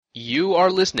You are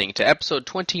listening to episode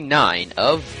 29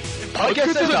 of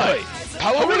Podcast Sentai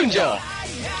Power Ranger.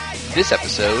 This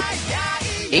episode,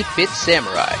 8-Bit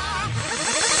Samurai.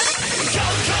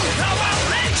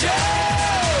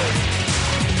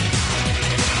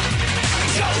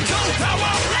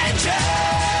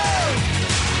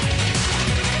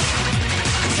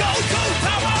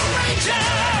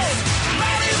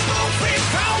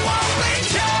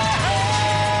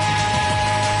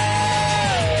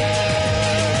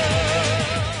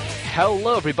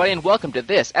 Hello, everybody, and welcome to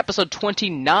this, episode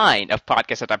 29 of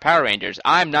Podcast Sentai Power Rangers.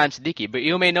 I'm Naim Siddiqui, but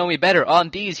you may know me better on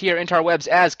these here interwebs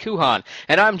as Kuhan,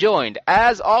 and I'm joined,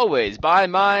 as always, by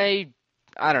my,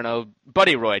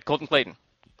 buddy Royd, Colton Clayton.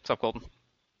 What's up, Colton?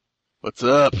 What's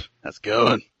up? How's it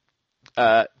going?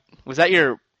 Was that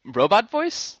your robot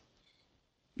voice?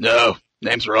 No,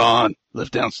 name's Ron.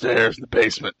 Live downstairs in the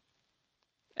basement.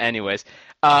 Anyways,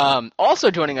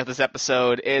 also joining us this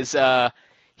episode is,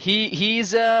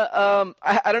 He's I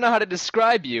don't know how to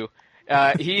describe you.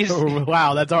 He's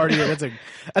wow, that's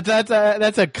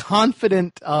a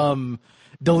confident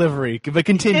delivery. But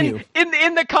continue.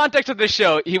 In the context of the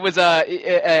show, he was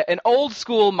an old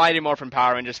school Mighty Morphin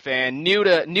Power Rangers fan, new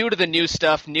to the new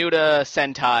stuff, new to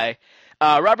Sentai.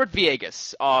 Robert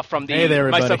Villegas from the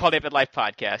My So-Called 8-Bit Life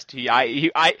podcast.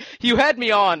 You had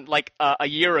me on like a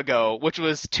year ago, which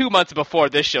was 2 months before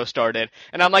this show started,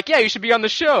 and I'm like, yeah, you should be on the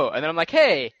show. And then I'm like,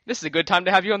 hey, this is a good time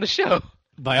to have you on the show.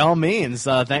 By all means,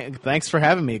 thanks for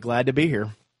having me. Glad to be here.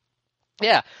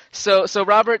 Yeah. So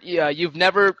Robert, you've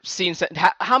never seen.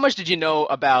 How much did you know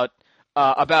about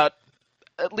at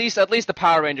least the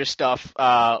Power Ranger stuff?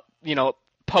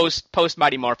 Post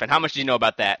Mighty Morphin. How much do you know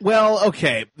about that? Well,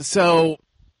 okay, so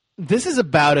this is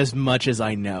about as much as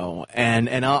I know, and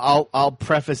I'll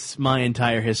preface my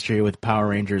entire history with Power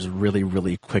Rangers really,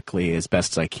 really quickly as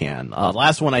best as I can. The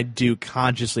last one I do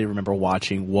consciously remember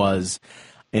watching was,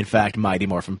 in fact, Mighty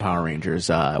Morphin Power Rangers.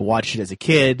 I watched it as a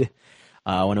kid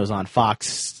when it was on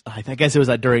Fox. I guess it was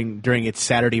during its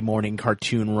Saturday morning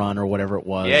cartoon run or whatever it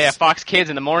was. Yeah, Fox Kids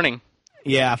in the morning.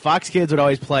 Yeah, Fox Kids would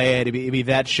always play it. It'd be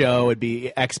that show. It'd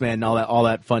be X-Men, all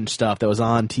that fun stuff that was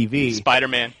on TV.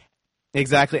 Spider-Man.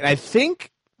 Exactly. And I think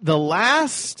the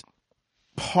last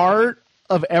part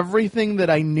of everything that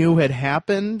I knew had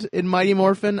happened in Mighty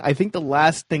Morphin, I think the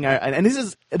last thing and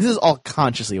this is all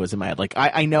consciously was in my head. Like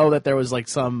I know that there was like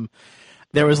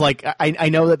I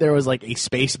know that there was like a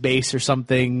space base or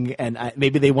something, and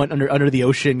maybe they went under the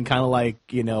ocean, kind of like,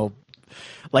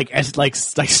 like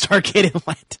Stargate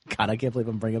Atlantis. God, I can't believe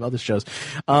I'm bringing up other shows.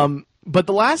 But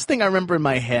the last thing I remember in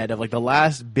my head of like the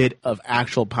last bit of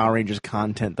actual Power Rangers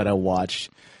content that I watched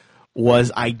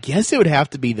was, I guess it would have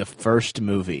to be the first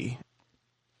movie,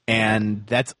 and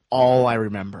that's all I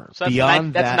remember. So that's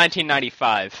Beyond that's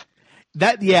 1995.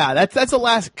 That's the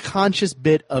last conscious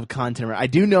bit of content. I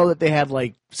do know that they had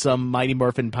like some Mighty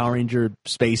Morphin Power Ranger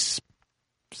space,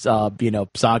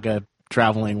 saga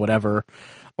traveling, whatever.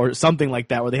 Or something like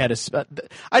that, where they had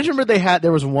I just remember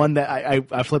there was one that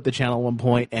I flipped the channel at one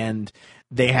point, and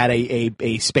they had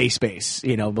a space base,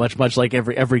 much like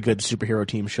every good superhero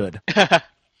team should.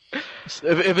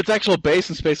 If it's actual base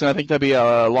in space, then I think that'd be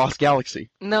a Lost Galaxy.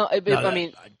 No,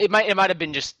 it might have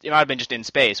been just in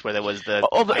space where there was the.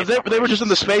 Oh, they were just in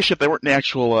the spaceship. They weren't in the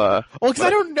actual. Well, because I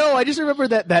don't know. I just remember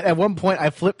that at one point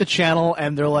I flipped the channel,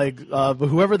 and they're like,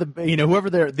 whoever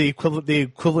the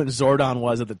equivalent Zordon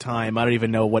was at the time. I don't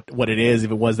even know what it is,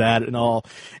 if it was that and all.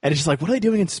 And it's just like, what are they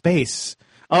doing in space?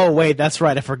 Oh, wait, that's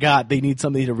right. I forgot. They need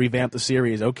something to revamp the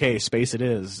series. Okay, space it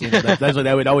is. That's what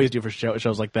I would always do for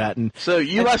shows like that. And so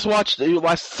you last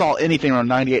saw anything around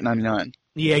 98, 99.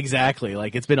 Yeah, exactly.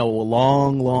 Like, it's been a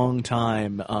long, long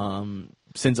time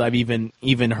since I've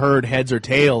even heard heads or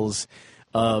tails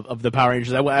of the Power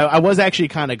Rangers. I was actually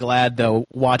kind of glad, though,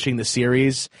 watching the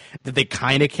series, that they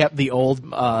kind of kept the old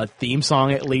theme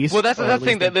song at least. Well, that's the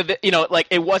thing that like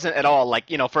it wasn't at all like,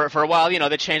 for a while,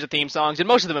 they changed the theme songs, and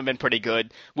most of them have been pretty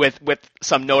good with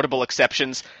some notable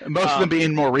exceptions. Most of them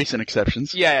being more recent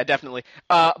exceptions. Yeah, definitely.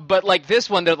 But like this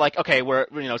one, they're like, okay, we're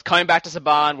it's coming back to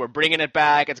Saban, we're bringing it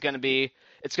back. It's going to be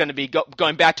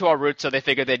going back to our roots, so they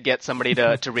figured they'd get somebody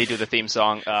to redo the theme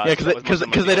song. Yeah,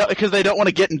 because they don't want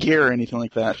to get in gear or anything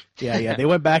like that. Yeah, they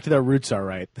went back to their roots, all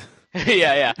right.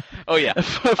 yeah. Oh yeah.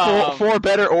 For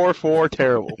better or for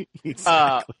terrible.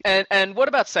 Exactly. And what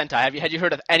about Sentai? Had you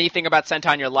heard of anything about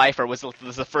Sentai in your life, or was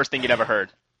this the first thing you'd ever heard?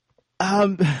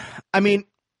 I mean,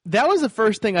 that was the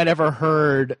first thing I'd ever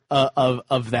heard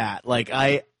of that. Like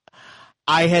I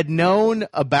had known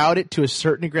about it to a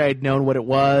certain degree. I'd known what it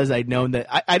was. I'd known that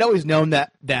I'd always known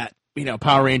that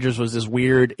Power Rangers was this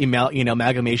weird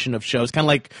amalgamation of shows, kind of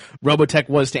like Robotech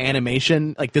was to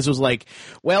animation. Like this was like,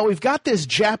 well, we've got this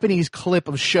Japanese clip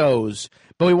of shows,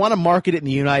 but we want to market it in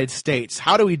the United States.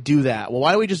 How do we do that? Well,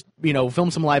 why don't we just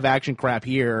film some live action crap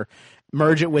here,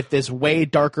 merge it with this way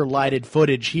darker lighted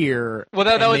footage here. Well,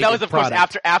 that was of course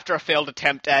after a failed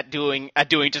attempt at doing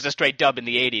just a straight dub in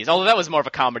the 80s. Although that was more of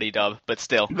a comedy dub, but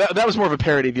still. That was more of a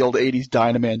parody of the old 80s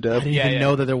Dynaman dub. I didn't even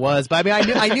know that there was, but I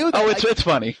mean, I knew that. It's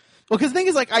funny. Well, because the thing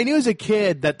is, like, I knew as a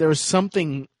kid that there was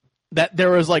something that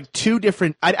there was like two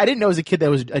different. I didn't know as a kid that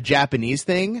was a Japanese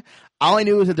thing. All I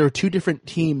knew was that there were two different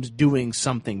teams doing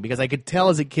something, because I could tell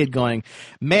as a kid going,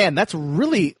 man, that's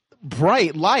really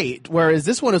bright light, whereas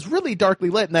this one is really darkly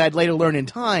lit, and then I'd later learn in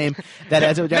time that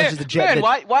as it was the jet.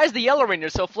 Why is the Yellow Ranger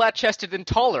so flat-chested and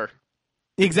taller?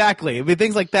 Exactly. I mean,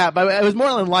 things like that. But it was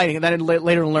more than lighting, and then I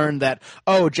later learned that,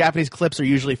 Japanese clips are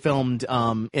usually filmed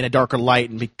in a darker light,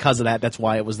 and because of that, that's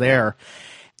why it was there.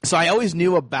 So I always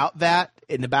knew about that.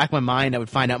 In the back of my mind, I would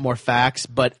find out more facts,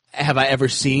 but have I ever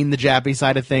seen the Japanese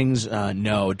side of things?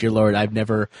 No, dear Lord, I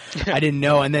didn't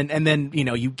know. And then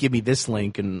you give me this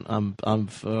link, and I'm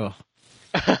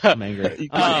angry.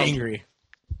 I'm angry.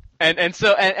 And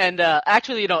so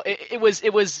actually, it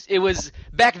was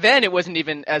back then. It wasn't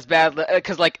even as bad,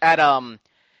 because like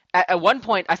at one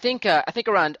point, I think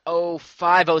around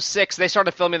 05, 06, they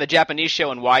started filming the Japanese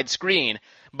show in widescreen,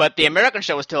 but the American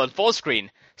show was still in full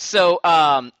screen. So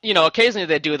occasionally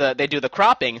they do the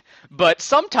cropping, but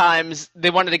sometimes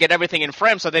they wanted to get everything in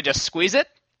frame, so they just squeeze it.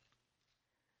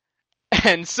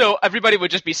 And so everybody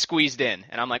would just be squeezed in,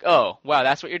 and I'm like, oh wow,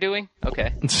 that's what you're doing?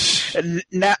 Okay. And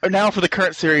now for the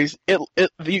current series,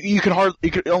 you can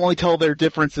only tell their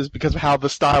differences because of how the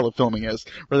style of filming is,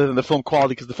 rather than the film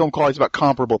quality, because the film quality is about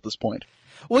comparable at this point.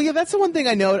 Well, yeah, that's the one thing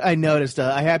I noticed.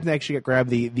 I happened to actually grab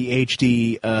the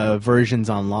HD versions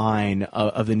online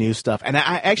of the new stuff, and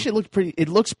I actually it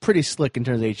looks pretty slick in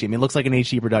terms of HD. I mean, it looks like an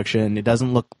HD production. It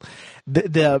doesn't look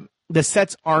the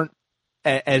sets aren't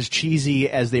as cheesy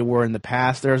as they were in the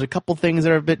past. There's a couple things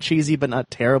that are a bit cheesy, but not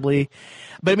terribly.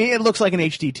 But I mean, it looks like an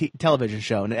HD television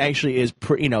show, and it actually is.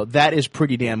 That is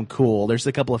pretty damn cool. There's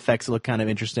a couple effects that look kind of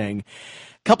interesting.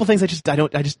 A couple things I just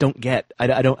don't get.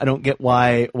 I don't get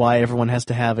why everyone has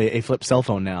to have a flip cell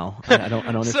phone now. I don't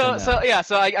understand.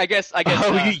 So I guess.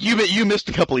 Oh, you missed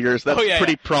a couple of years. That's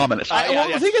pretty prominent.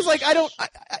 The thing is, like,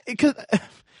 because.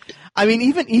 I mean,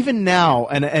 even now,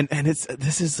 and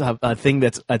this is a thing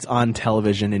that's on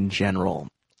television in general,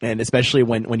 and especially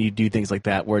when you do things like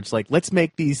that, where it's like, let's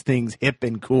make these things hip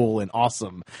and cool and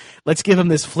awesome. Let's give them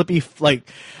this flippy,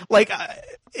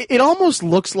 it almost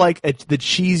looks like the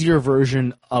cheesier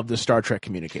version of the Star Trek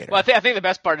communicator. Well, I think the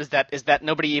best part is that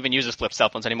nobody even uses flip cell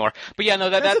phones anymore. But yeah, no,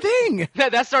 that's the thing.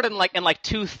 That started in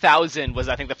 2000 was,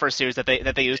 I think, the first series that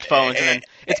they used phones, and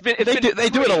then they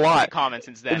do it a lot. Common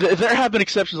since then. There have been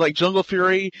exceptions like Jungle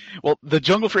Fury. Well, the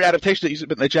Jungle Fury adaptation that used it,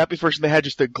 but in the Japanese version they had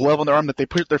just a glove on their arm that they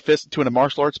put their fist into in a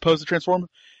martial arts pose to transform.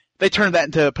 They turned that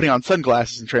into putting on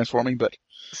sunglasses and transforming, but.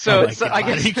 So I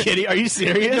guess, are you kidding? Are you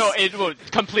serious? No, it was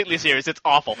completely serious. It's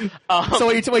awful.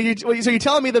 So you're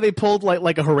telling me that they pulled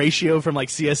like a Horatio from like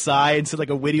CSI and said like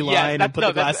a witty line and put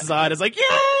the glasses on? It's like,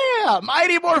 yeah,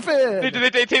 Mighty Morphin.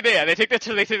 They take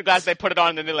the glasses, they put it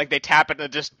on, and then they tap it,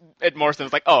 and it morphs. And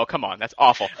it's like, oh, come on, that's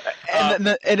awful.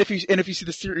 And if you see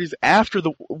the series after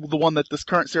the one that this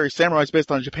current series Samurai is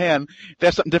based on in Japan, they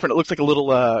have something different. It looks like a little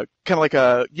kind of like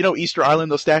a Easter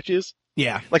Island, those statues.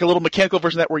 Yeah. Like a little mechanical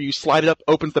version of that where you slide it up,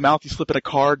 opens the mouth, you slip in a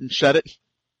card and shut it.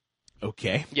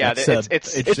 Okay. Yeah, it's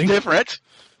different.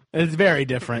 It's very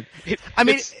different.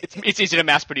 It's easy to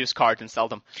mass produce cards and sell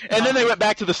them. And then they went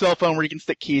back to the cell phone where you can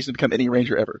stick keys and become any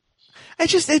ranger ever. It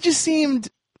just seemed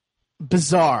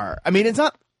bizarre. I mean, it's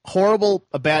not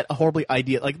horribly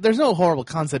idea. Like, there's no horrible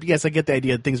concept. Yes, I get the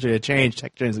idea that things are going to change,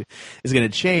 tech is going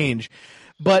to change,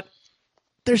 but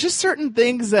there's just certain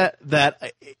things that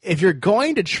if you're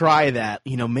going to try that,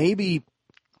 maybe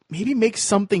make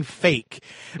something fake,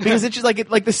 because it's just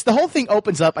like this. The whole thing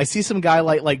opens up. I see some guy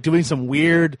like doing some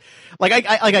weird,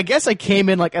 I guess I came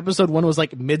in like episode 1 was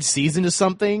like mid-season to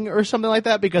something or something like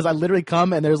that, because I literally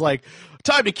come and there's like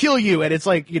time to kill you, and it's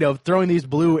like throwing these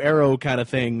blue arrow kind of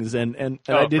things, and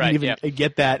I didn't even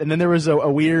get that, and then there was a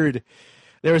weird.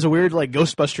 There was a weird like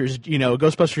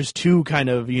Ghostbusters 2 kind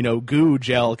of goo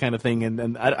gel kind of thing,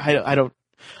 and I don't.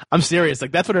 I'm serious.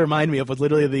 Like, that's what it reminded me of, was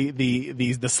literally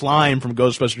the slime from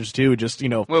Ghostbusters 2, just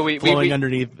flowing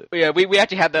underneath. Yeah, we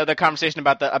actually had the conversation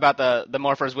about the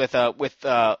morphers with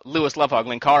Lewis Lovehog,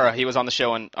 Linkara. He was on the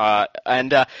show,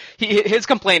 and his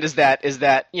complaint is that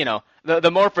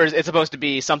the morphers, it's supposed to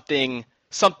be something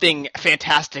something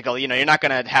fantastical. You know, you're not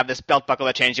going to have this belt buckle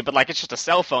that changes you, but like it's just a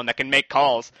cell phone that can make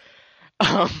calls.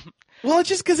 Well, it's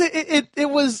just because it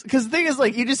was because the thing is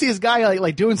like you just see this guy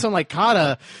like doing something like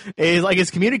kata, and like his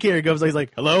communicator goes like he's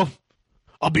like, hello,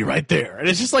 I'll be right there, and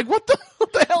it's just like what the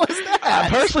hell is that?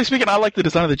 Personally speaking, I like the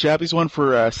design of the Japanese one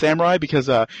for Samurai because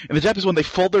in the Japanese one they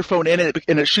fold their phone in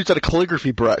and it shoots out a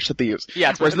calligraphy brush that they use.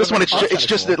 Yeah, whereas this one it's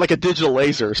just cool. Like a digital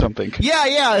laser or something.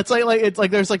 Yeah, it's like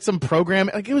there's like some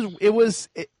program like it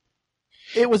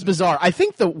was bizarre. I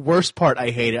think the worst part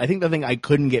I hated. I think the thing I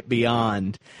couldn't get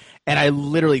beyond. And I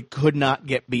literally could not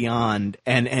get beyond,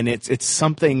 and it's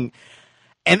something,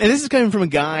 and this is coming from a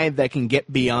guy that can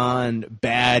get beyond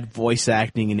bad voice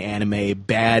acting in anime,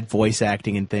 bad voice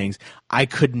acting in things. I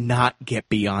could not get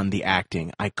beyond the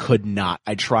acting. I could not.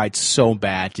 I tried so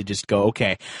bad to just go,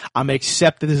 okay, I'm gonna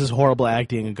accept that this is horrible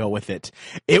acting and go with it.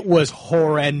 It was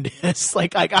horrendous.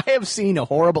 Like I have seen a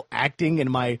horrible acting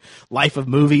in my life of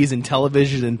movies and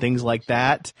television and things like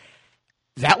that.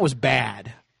 That was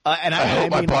bad. And I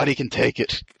hope my body can take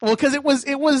it. Well, because it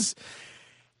was.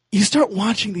 You start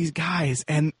watching these guys,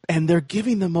 and they're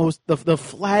giving the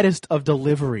flattest of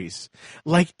deliveries.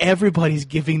 Like everybody's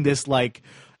giving this like,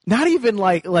 not even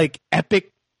like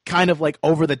epic kind of like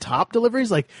over the top deliveries.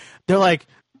 Like they're like,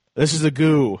 this is a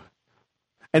goo.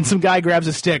 And some guy grabs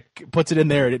a stick, puts it in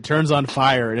there, and it turns on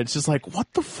fire. And it's just like, what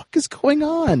the fuck is going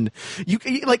on?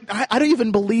 I don't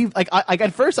even believe. Like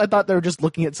at first, I thought they were just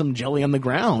looking at some jelly on the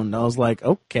ground. I was like,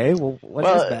 okay, well, what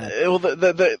is that? Well,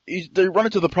 they run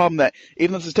into the problem that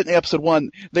even though this is technically episode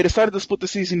 1, they decided to split the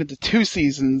season into 2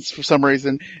 seasons for some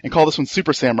reason and call this one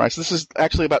Super Samurai. So this is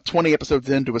actually about 20 episodes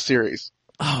into a series.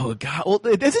 Oh god! Well,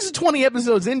 this is 20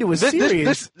 episodes into a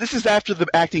series. This is after the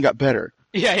acting got better.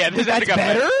 Yeah. This got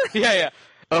better. Yeah.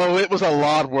 Oh, it was a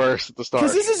lot worse at the start.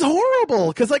 Because this is horrible.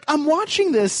 Because, like, I'm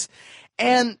watching this,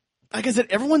 and, like I said,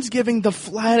 everyone's giving the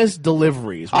flattest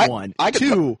deliveries, one.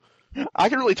 Two. I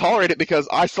can really tolerate it because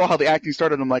I saw how the acting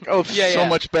started, and I'm like, oh, so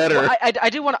much better. Well, I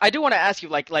do want to ask you,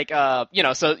 you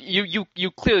know, so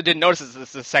you clearly didn't notice this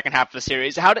is the second half of the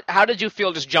series. How did you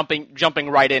feel just jumping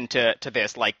right into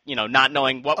this, like, you know, not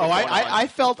knowing what was going on? I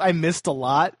felt I missed a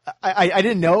lot. I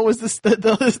didn't know it was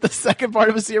the second part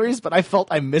of a series, but I felt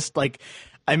I missed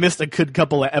a good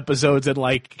couple of episodes and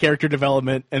like character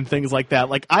development and things like that.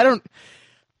 Like I don't.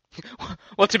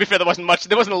 Well, to be fair, there wasn't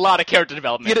a lot of character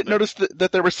development. You didn't notice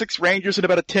that there were 6 Rangers and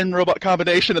about a 10 robot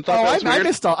combination and thought that was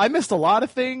weird? I missed a lot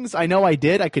of things. I know I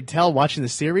did. I could tell watching the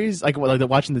series, like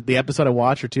watching the episode I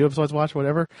watched or 2 episodes I watched,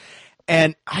 whatever.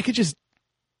 And I could just,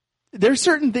 there's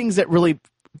certain things that really,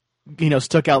 you know,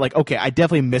 stuck out. Like, okay, I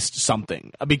definitely missed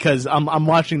something because I'm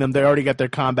watching them. They already got their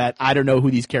combat. I don't know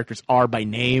who these characters are by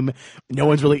name. No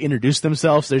one's really introduced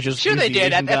themselves. They're just sure they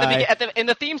did in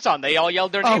the theme song. They all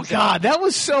yelled their names. Oh god, that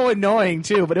was so annoying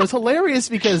too. But it was hilarious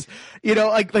because you know,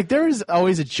 like there is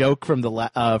always a joke from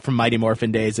from Mighty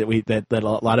Morphin days that a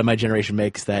lot of my generation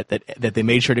makes that they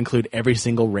made sure to include every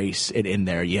single race in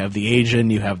there. You have the Asian,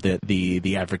 you have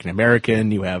the African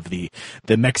American, you have the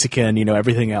Mexican, you know,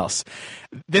 everything else.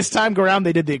 This time around,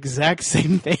 they did the exact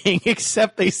same thing,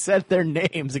 except they said their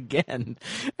names again,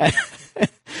 and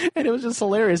it was just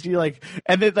hilarious. You like,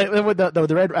 and then with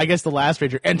the red, I guess the last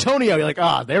Ranger, Antonio. You're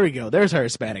like, there we go. There's our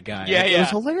Hispanic guy. Yeah. It was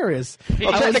hilarious.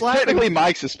 Technically,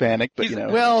 Mike's Hispanic, but you know.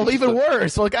 Well, even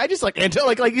worse. Like I just like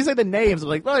you say the names. I'm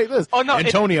like this. Oh no,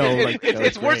 Antonio.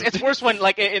 It's worse. Great. It's worse when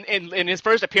like in his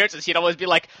first appearances, he'd always be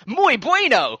like, "Muy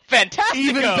bueno, fantastico."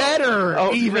 Even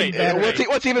better. Even better.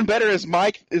 What's even better is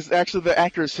Mike is actually the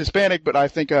actor is Hispanic, but I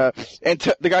think the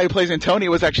guy who plays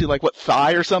Antonio was actually like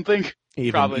Thai or something.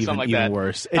 Probably something like that. Even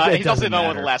worse. He's also known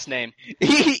with the last name.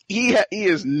 He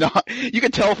is not. You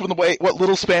can tell from the way what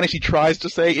little Spanish he tries to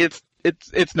say.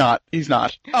 It's not. He's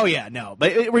not. Oh yeah, no.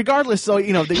 But regardless, so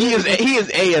you know, he is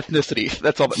a ethnicity.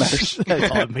 That's all that matters.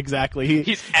 That's all, exactly.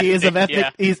 He is of ethnic.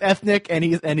 Yeah. He's ethnic, and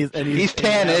he's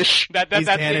tannish. That's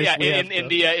tannish,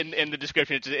 yeah. In the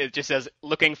description, it just says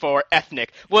looking for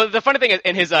ethnic. Well, the funny thing is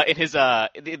in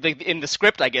the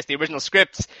script, I guess the original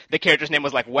scripts, the character's name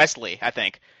was like Wesley, I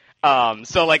think.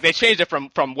 So like they changed it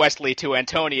from Wesley to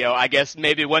Antonio, I guess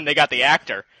maybe when they got the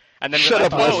actor, and then Shut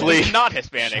up, Wesley. He's not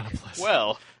Hispanic.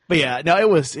 Well. But yeah, no, it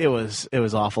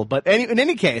was awful. But in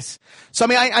any case, so I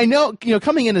mean, I know, you know,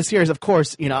 coming into the series, of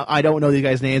course, you know, I don't know these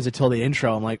guys' names until the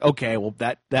intro. I'm like, okay, well,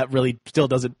 that really still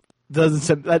doesn't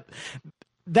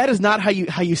that is not how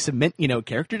you submit, you know,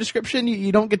 character description.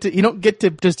 You don't get to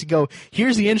just to go,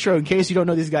 here's the intro in case you don't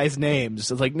know these guys' names.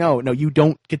 It's like, no, you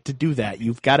don't get to do that.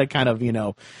 You've got to kind of, you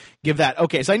know, give that.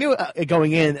 Okay, so I knew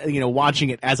going in, you know, watching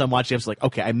it as I'm watching, I was like,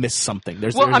 okay, I missed something.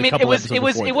 It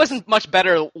wasn't much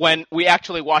better when we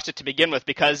actually watched it to begin with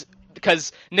because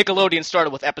because Nickelodeon started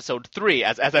with episode 3,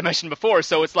 as I mentioned before.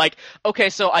 So it's like, okay,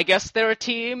 so I guess they're a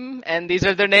team, and these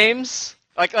are their names.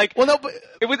 Well, no, but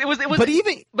it was. But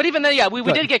even then, yeah, we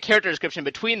did get character description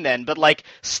between then, but like,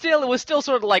 still, it was still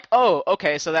sort of like, oh,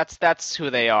 okay, so that's who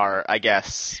they are, I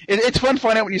guess. It's fun to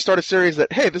find out when you start a series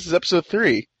that, hey, this is episode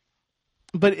 3.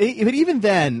 But even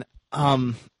then,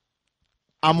 I'm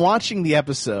watching the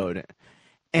episode,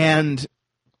 and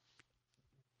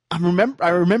I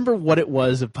remember what it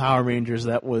was of Power Rangers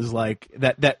that was like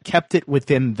that kept it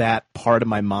within that part of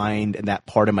my mind and that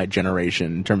part of my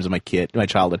generation in terms of my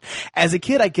childhood. As a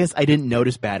kid, I guess I didn't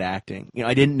notice bad acting.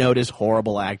 I didn't notice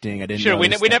horrible acting. I didn't. Sure, we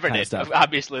never did.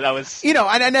 Obviously, that was.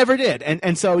 I never did.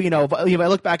 And so if I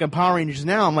look back on Power Rangers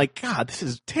now, I'm like, God, this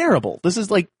is terrible. This is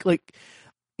like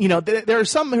there are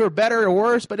some who are better or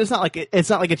worse, but it's not like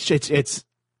it's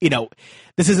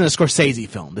this isn't a Scorsese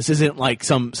film. This isn't like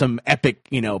some epic,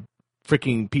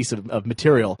 freaking piece of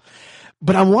material.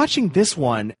 But I'm watching this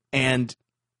one, and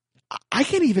I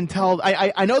can't even tell.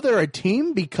 I know they're a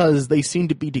team because they seem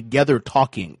to be together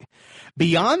talking.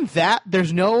 Beyond that,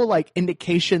 there's no like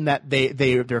indication that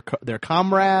they're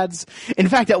comrades. In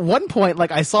fact, at one point,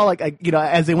 like I saw,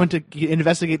 as they went to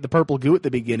investigate the purple goo at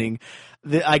the beginning,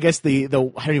 I guess the I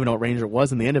don't even know what Ranger it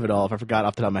was in the end of it all. If I forgot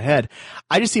off the top of my head,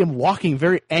 I just see him walking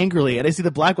very angrily, and I see the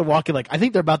black one walking like I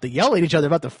think they're about to yell at each other,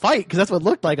 about to fight, because that's what it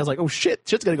looked like. I was like, oh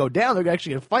shit's gonna go down. They're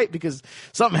actually gonna fight because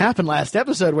something happened last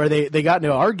episode where they got into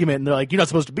an argument, and they're like, you're not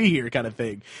supposed to be here, kind of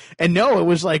thing. And no, it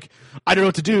was like, I don't know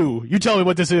what to do. You tell me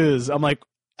what this is. I'm like,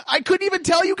 I couldn't even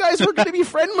tell you guys were going to be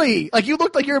friendly. Like, you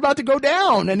looked like you were about to go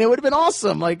down, and it would have been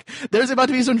awesome. Like, there's about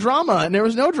to be some drama, and there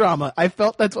was no drama. I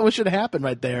felt that's what should have happened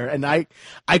right there. And I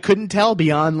couldn't tell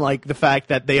beyond, like, the fact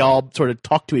that they all sort of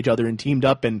talked to each other and teamed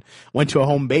up and went to a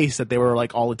home base, that they were,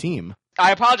 like, all a team.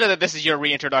 I apologize that this is your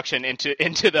reintroduction into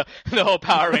the whole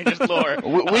Power Rangers lore.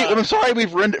 I'm sorry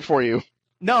we've ruined it for you.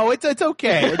 No, it's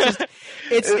okay.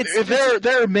 It's just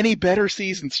there are many better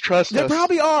seasons. Trust us. There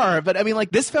probably are, but I mean,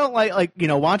 like, this felt like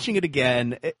watching it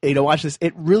again. Watch this.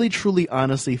 It really, truly,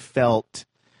 honestly felt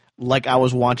like I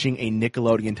was watching a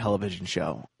Nickelodeon television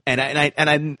show, and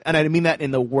I mean that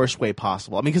in the worst way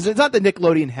possible. I mean, because it's not that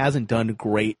Nickelodeon hasn't done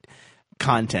great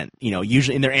content.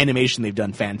 Usually in their animation they've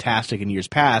done fantastic in years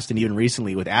past, and even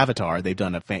recently with Avatar they've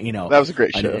done that was a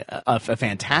great show, a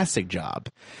fantastic job.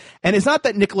 And it's not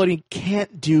that Nickelodeon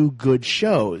can't do good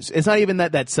shows. It's not even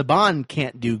that Saban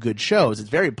can't do good shows. It's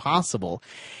very possible.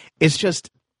 It's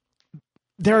just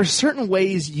there are certain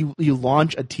ways you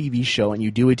launch a TV show and you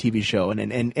do a TV show,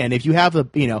 and if you have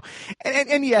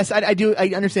and yes, I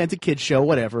understand it's a kid's show,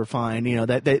 whatever, fine.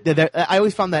 That I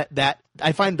always found that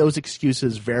I find those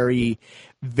excuses very,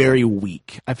 very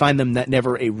weak. I find them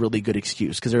never a really good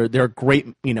excuse, because there are great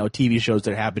TV shows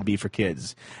that happen to be for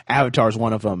kids. Avatar is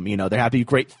one of them. There have to be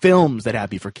great films that have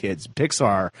to be for kids.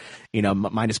 Pixar,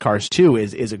 minus Cars 2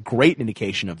 is a great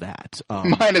indication of that.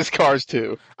 Minus Cars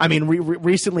 2. I mean,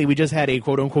 recently we just had a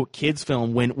quote unquote kids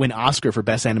film win Oscar for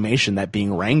best animation, that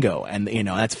being Rango, and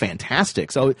that's fantastic.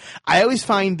 So I always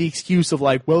find the excuse of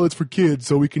like, well, it's for kids,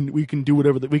 so we can do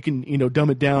whatever that we can dumb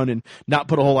it down and not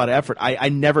put a whole lot of effort. I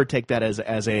never take that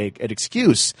as an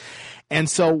excuse. And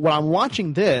so when I'm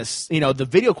watching this, the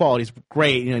video quality is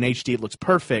great. In HD, it looks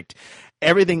perfect.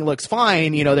 Everything looks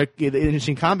fine. They're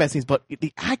interesting combat scenes, but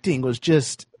the acting was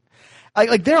just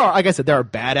like there are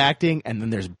bad acting, and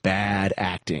then there's bad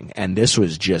acting, and this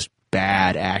was just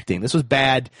bad acting. This was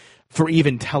bad for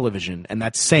even television, and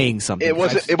that's saying something. It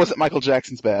wasn't Michael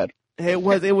Jackson's bad. It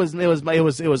was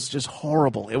just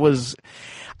horrible. It was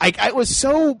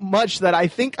so much that I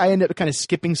think I ended up kind of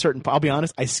skipping I'll be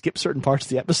honest, I skipped certain parts of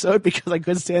the episode because I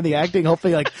couldn't stand the acting.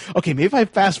 Hopefully, okay, maybe if I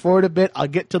fast forward a bit, I'll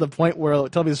get to the point where it'll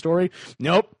tell me the story.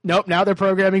 Nope. Now they're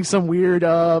programming some weird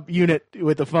unit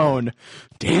with the phone.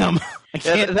 Damn. I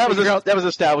can't. That was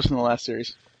established in the last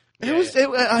series.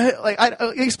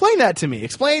 Explain that to me.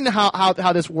 Explain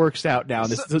how this works out now.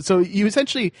 So you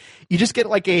essentially you just get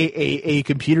like a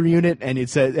computer unit, and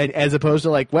it's as opposed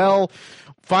to like, well,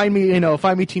 find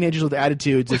me teenagers with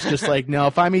attitudes. It's just like,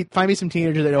 no, find me some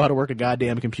teenagers that know how to work a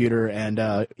goddamn computer, and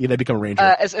they become a ranger.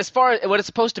 As far as what it's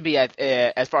supposed to be,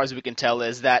 as far as we can tell,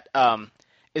 is that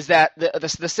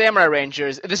the Samurai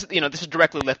Rangers. This is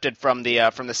directly lifted from the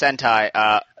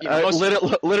Sentai.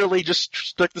 Literally just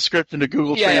stick the script into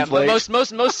Google Translate. Yeah,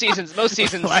 most seasons.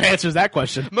 That answers that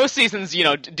question. Most seasons,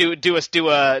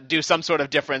 do some sort of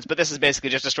difference, but this is basically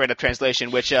just a straight up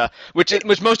translation, which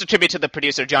most attribute to the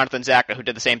producer Jonathan Zacka, who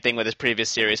did the same thing with his previous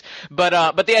series. But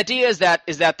the idea is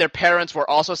that their parents were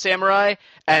also samurai,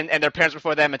 and their parents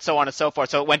before them, and so on and so forth.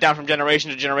 So it went down from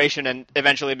generation to generation, and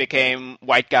eventually became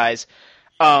white guys.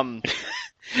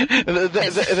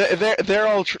 They're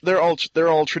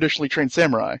all traditionally trained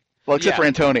samurai. Well, except for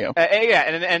Antonio.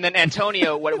 And then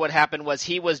Antonio, what happened was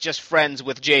he was just friends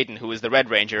with Jaden, who was the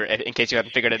Red Ranger, in case you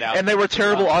hadn't figured it out. And they were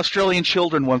terrible Australian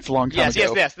children once a long time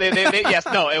ago. Yes.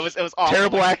 It was awful.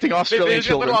 Terrible acting Australian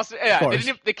children.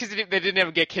 They didn't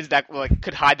even get kids that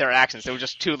could hide their accents. They were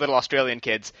just two little Australian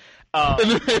kids. And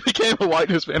then they became a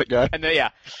white Hispanic guy. And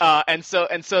then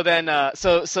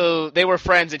so they were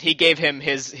friends, and he gave him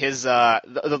his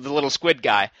the little squid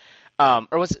guy, or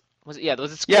was it? Was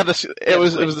it squid? Yeah, it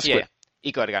was the squid.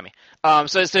 Yeah. Iko Origami.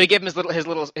 So he gave him his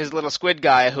little squid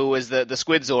guy, who was the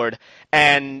Squid Zord,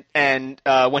 and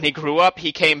when he grew up,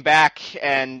 he came back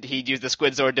and he used the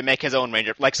Squid Zord to make his own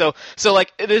Ranger. It's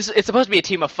supposed to be a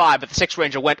team of 5, but the Sixth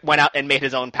Ranger went out and made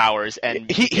his own powers, and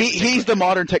he's the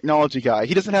modern technology guy.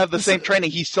 He doesn't have the same training.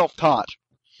 He's self-taught.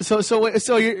 So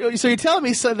you're telling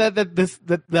me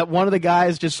that one of the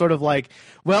guys just sort of like,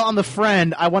 well, I'm the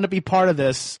friend, I want to be part of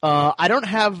this. I don't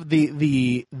have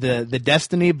the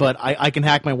destiny, but I can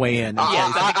hack my way in.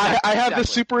 I have the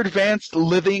super advanced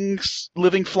living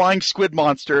flying squid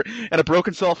monster and a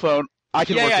broken cell phone. I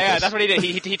can work with this. That's what he did.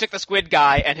 He took the squid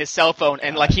guy and his cell phone,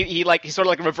 and he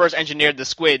sort of reverse engineered the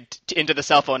squid into the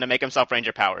cell phone to make himself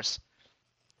Ranger powers.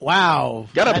 Wow.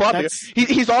 Gotta applaud you.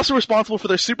 He's also responsible for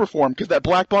their super form, because that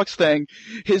black box thing,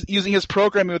 using his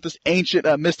programming with this ancient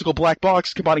mystical black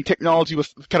box, combining technology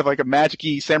with kind of like a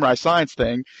magic-y samurai science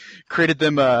thing, created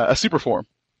them a super form.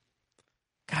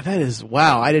 God, that is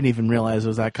wow! I didn't even realize it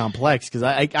was that complex, because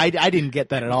I didn't get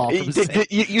that at all.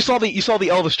 You saw the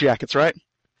Elvis jackets, right?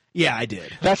 Yeah, I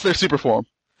did. That's their super form.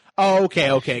 Oh, okay.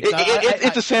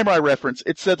 It's a samurai reference.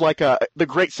 It said the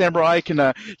great samurai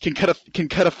can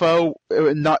cut a foe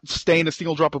and not stain a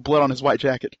single drop of blood on his white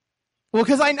jacket. Well,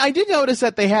 because I did notice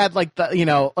that they had like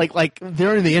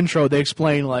during the intro they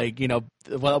explain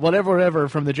whatever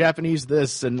from the Japanese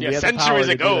this and centuries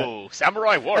ago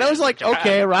samurai war. And I was like,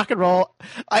 okay, rock and roll.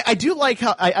 I do like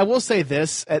how I will say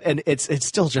this, and it's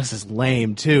still just as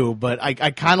lame too. But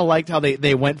I kind of liked how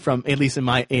they went from, at least in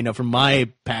my from my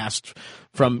past,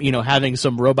 from having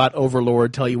some robot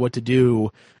overlord tell you what to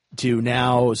do, to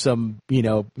now some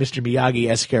Mr.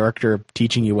 Miyagi-esque character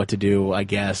teaching you what to do. I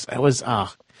guess it was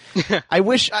I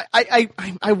wish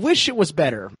I wish it was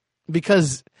better,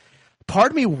 because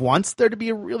part of me wants there to be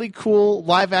a really cool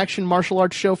live action martial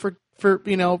arts show for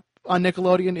on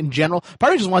Nickelodeon in general.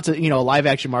 Part of me just wants a live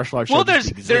action martial arts show. Well,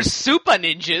 there's Super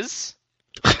Ninjas.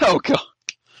 Oh god.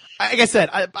 Like I said,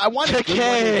 I want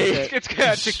Takei. It's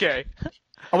Takei.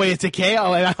 Oh wait, it's Takei.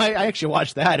 Oh, I actually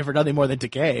watched that for nothing more than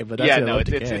Takei. But that's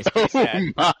it's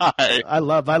sad. I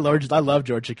love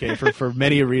George Takei for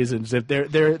many reasons. If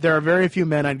there are very few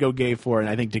men I'd go gay for, and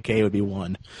I think Takei would be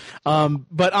one.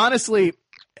 But honestly,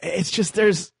 it's just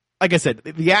like I said,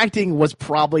 the acting was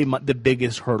probably the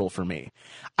biggest hurdle for me.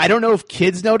 I don't know if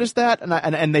kids notice that,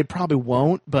 and they probably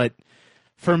won't, but.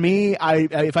 For me,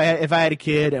 if I had a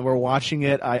kid and we're watching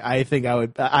it, I think I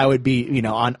would be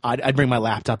I'd bring my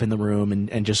laptop in the room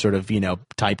and just sort of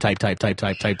type.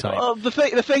 Well,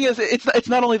 the thing is, it's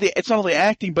not only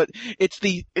acting, but it's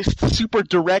the super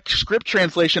direct script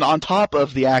translation on top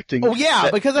of the acting. Oh yeah,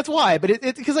 because that's why. But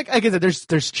because like I said,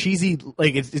 there's cheesy,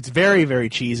 it's very, very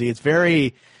cheesy. It's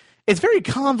very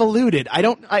convoluted.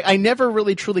 I never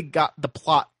really truly got the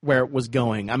plot where it was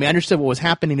going. I mean, I understood what was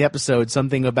happening in the episode,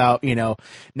 something about,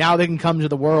 now they can come to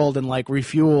the world and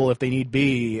refuel if they need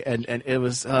be. And it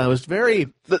was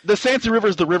very. The Sansa River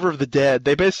is the river of the dead.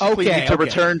 They basically need to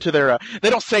return to their,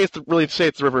 they don't say it's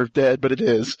the river of dead, but it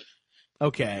is.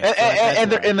 Okay.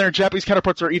 And their Japanese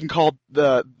counterparts are even called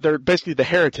they're basically the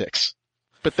heretics,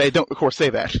 but they don't of course say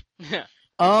that. Yeah.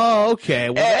 Oh, okay.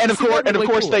 Well, and of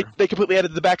course, they completely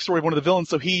added the backstory of one of the villains,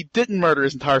 so he didn't murder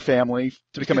his entire family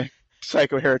to become a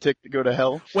psycho heretic to go to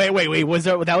hell. Wait.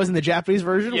 That was in the Japanese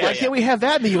version? Yeah, Why can't we have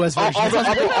that in the U.S. version?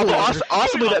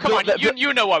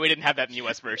 You know why we didn't have that in the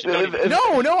U.S. version.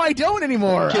 No, I don't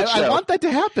anymore. I want that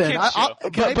to happen.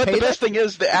 But the best thing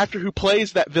is, the actor who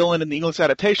plays that villain in the English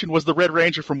adaptation was the Red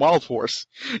Ranger from Wild Force.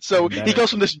 So he goes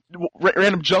from this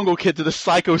random jungle kid to this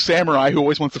psycho samurai who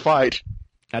always wants to fight.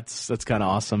 That's kind of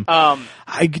awesome. Now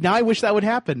I wish that would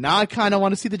happen. Now I kind of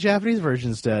want to see the Japanese version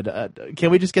instead. Can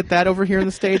we just get that over here in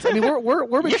the States? I mean, we're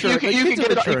mature. You can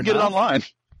get it online.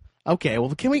 Okay,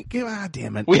 well, can we?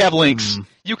 Damn it. We have links.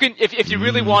 You can, if you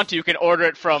really want to, you can order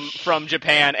it from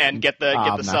Japan and get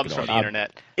the subs from the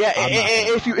internet. Yeah,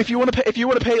 if you want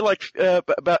to pay like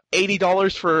about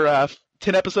 $80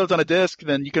 10 episodes on a disc,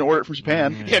 then you can order it from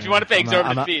Japan. Yeah, if you want to pay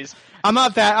exorbitant fees. I'm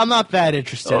not that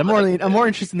interested. I'm more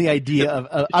interested in the idea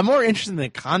of. I'm more interested in the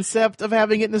concept of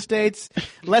having it in the States,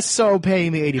 less so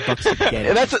paying the $80 to get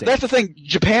it. That's the thing.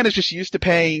 Japan is just used to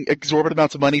paying exorbitant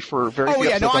amounts of money for very few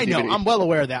episodes on DVD. I know. I'm well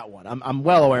aware of that one. I'm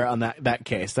well aware on that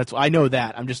case. I know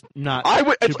that. I'm just not.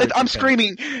 I'm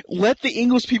screaming. Let the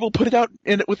English people put it out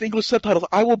with English subtitles.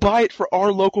 I will buy it for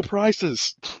our local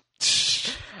prices.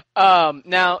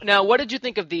 Now, what did you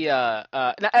think of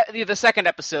the second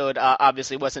episode?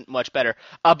 Obviously, wasn't much better.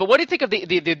 But what do you think of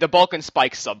the Bulk and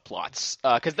Spike subplots?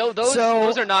 Because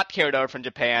those are not carried over from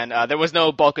Japan. There was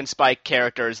no Bulk and Spike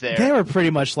characters there. They were pretty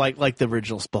much like the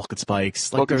original Bulk and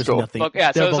Spikes. Like there was nothing. So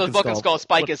it was Bulk and Skull.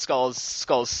 Spike is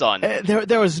Skull's son.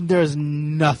 There was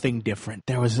nothing different.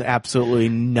 There was absolutely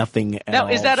nothing. Now,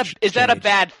 is that a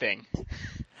bad thing?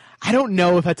 I don't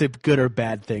know if that's a good or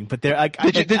bad thing, but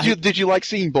did you like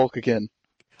seeing Bulk again?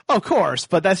 Of course,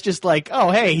 but that's just like, oh,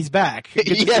 hey, he's back.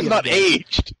 He has not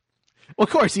aged. Well,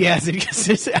 of course he hasn't.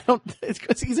 It's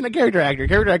because he's a character actor.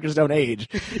 Character actors don't age.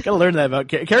 You gotta learn that about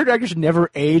character actors.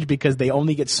 Never age because they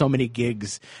only get so many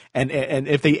gigs, and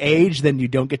if they age, then you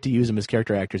don't get to use them as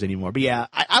character actors anymore. But yeah,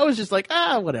 I was just like,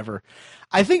 whatever.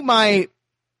 I think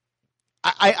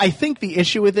I think the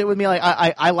issue with it with me, like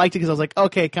I liked it because I was like,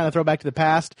 okay, kind of throw back to the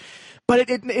past, but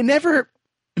it never.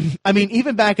 I mean,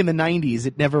 even back in the 90s,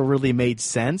 it never really made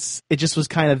sense. It just was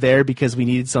kind of there because we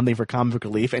needed something for comic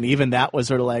relief, and even that was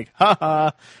sort of like,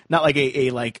 haha, not like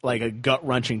a gut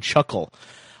wrenching chuckle.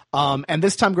 And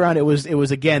this time around, it was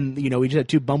again, we just had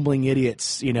two bumbling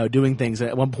idiots, doing things.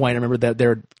 At one point, I remember that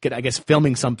they're, I guess,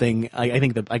 filming something. I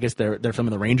guess they're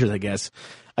filming the Rangers. I guess.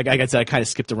 I guess I kind of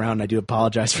skipped around, and I do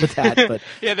apologize for that. But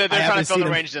yeah, they're trying to film the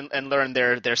Rangers and learn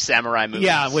their samurai moves.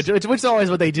 Yeah, which is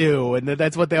always what they do, and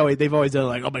that's what they've always done.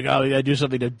 Like, oh my god, we gotta do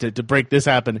something to break this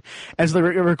happen. And so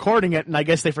they're recording it, and I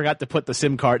guess they forgot to put the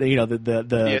SIM card, the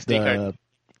SD card.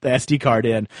 The SD card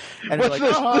in, and what's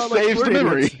this? This saves the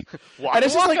memory. And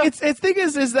it's just like its thing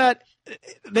is that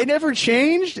they never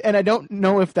changed, and I don't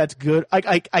know if that's good.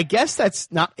 I guess that's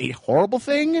not a horrible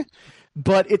thing,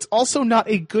 but it's also not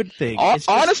a good thing.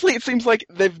 Honestly, it seems like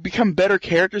they've become better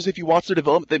characters. If you watch their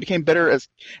development, they became better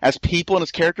as people and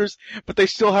as characters, but they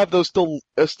still have those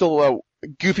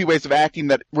goofy ways of acting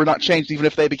that were not changed, even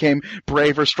if they became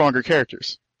braver, stronger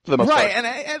characters. For the most part. And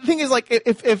the thing is, like,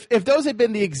 if those had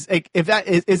been if that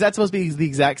is that supposed to be the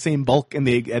exact same Bulk and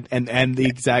the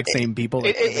exact same people?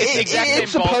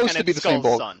 It's supposed to be the same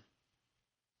Bulk. Son.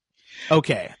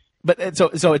 Okay, but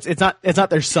so it's not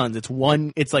their sons.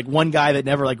 It's like one guy that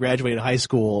never graduated high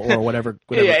school or whatever.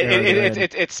 Yeah,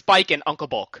 it's Spike and Uncle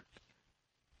Bulk.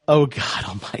 Oh God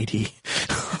Almighty!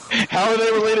 How are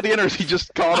they related to the inners? He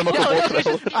just called him Uncle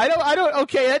Bulk. I don't.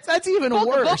 Okay, that's even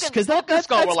worse because Bulk and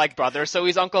Skull were like brothers, so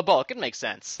he's Uncle Bulk. It makes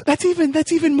sense. That's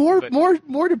even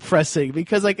more depressing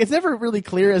because it's never really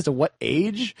clear as to what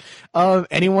age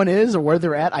anyone is or where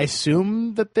they're at. I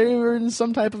assume that they're in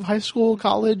some type of high school,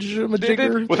 college,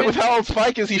 majigger. With how old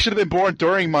Spike is, he should have been born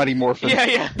during Mighty Morphin.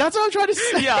 Yeah. That's what I'm trying to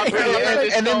say. Yeah,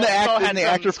 and then the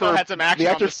actor had some action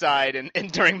on the side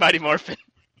and during Mighty Morphin.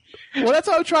 Well, that's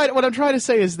what I'm trying to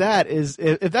say is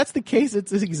if that's the case,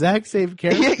 it's the exact same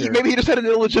character. Yeah, maybe he just had an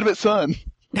illegitimate son.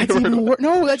 That's even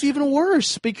no, that's even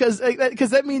worse because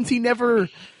that means he never.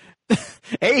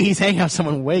 He's hanging out with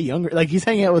someone way younger. Like he's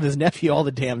hanging out with his nephew all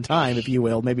the damn time, if you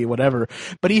will, maybe whatever.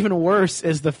 But even worse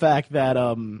is the fact that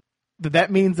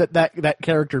that means that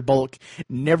character Bulk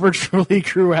never truly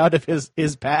grew out of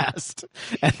his past,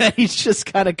 and that he's just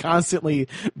kind of constantly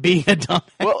being a dumbass.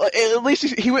 Well, at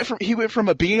least he went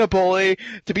from being a bully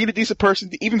to being a decent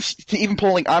person to even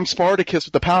pulling I'm Spartacus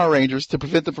with the Power Rangers to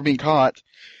prevent them from being caught.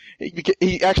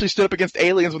 He actually stood up against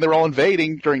aliens when they were all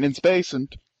invading during In Space,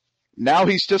 and now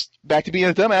he's just back to being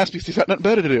a dumbass because he's got nothing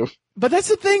better to do. But that's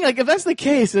the thing. Like if that's the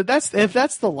case, if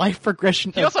that's the life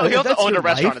progression, he also owned a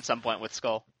restaurant at some point with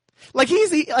Skull. Like he's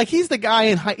the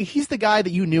guy he's the guy that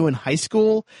you knew in high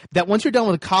school that once you're done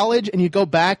with college and you go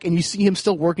back and you see him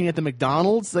still working at the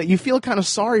McDonald's that you feel kind of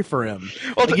sorry for him.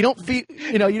 Well, like you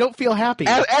don't feel happy.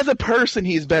 As a person,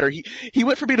 he's better. He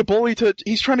went from being a bully to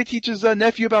he's trying to teach his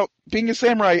nephew about being a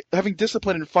samurai, having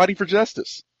discipline and fighting for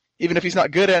justice. Even if he's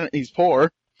not good at it, he's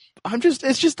poor.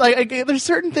 It's just like there's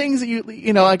certain things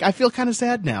that like I feel kind of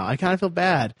sad now. I kind of feel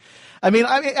bad. I mean,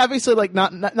 obviously, like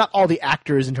not all the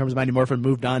actors in terms of Mighty Morphin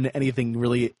moved on to anything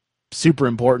really super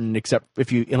important, except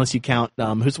unless you count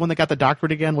who's the one that got the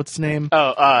doctorate again? What's his name?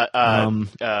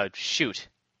 Shoot,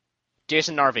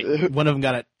 Jason Narvi. One of them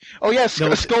got it. Oh yeah,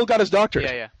 Skull got his doctorate.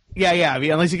 Yeah. Yeah. I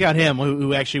mean, unless you count him,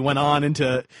 who actually went on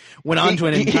to an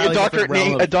entirely different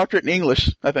realm. A doctorate in English,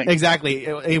 I think. Exactly.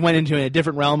 He went into a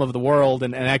different realm of the world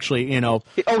and actually, he's going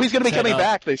to be coming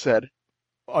back, they said.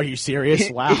 Are you serious?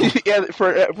 Wow. Yeah,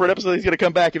 for an episode he's going to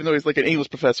come back even though he's like an English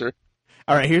professor.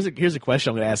 All right, here's a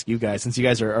question I'm going to ask you guys, since you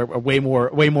guys are way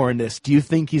more in this. Do you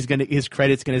think his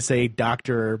credit's going to say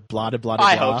Dr. blah, blah, blah, blah?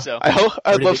 I hope so.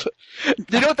 I'd love so.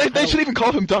 You know what? They should even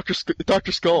call him Dr.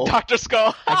 Skull. Dr.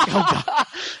 Skull. Well,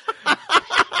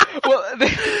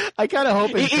 I kind of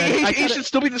hope he should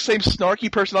still be the same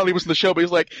snarky personality he was in the show, but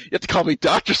he's like, you have to call me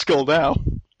Dr. Skull now.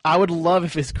 I would love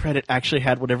if his credit actually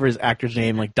had whatever his actor's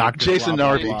name, like Dr. Jason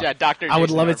Narvy. Yeah, Dr. I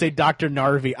would love Narvy. it to say Dr.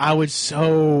 Narvy.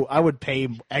 I would pay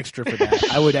extra for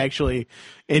that. I would actually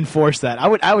enforce that.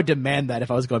 I would demand that if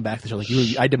I was going back to the show. Like,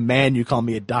 I demand you call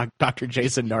me a Dr.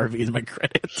 Jason Narvy as my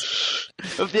credits.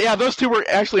 Yeah, those two were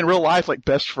actually in real life like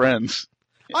best friends.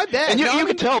 I bet. And you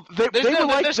can tell they were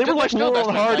like Laurel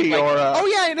and Hardy or. Oh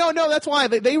yeah, no, that's why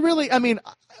they really. I mean,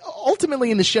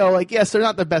 ultimately in the show, like yes, they're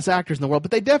not the best actors in the world,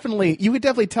 but you could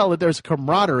definitely tell that there's a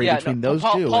camaraderie between those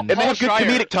two. And they have good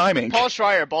comedic timing. Paul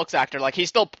Schreier, Bulk's actor, like he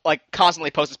still like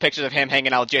constantly posts pictures of him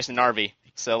hanging out with Jason Narvy.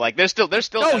 So like they're still.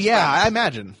 Oh yeah, friends. I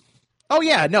imagine. Oh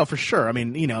yeah, no, for sure. I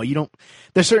mean, you don't.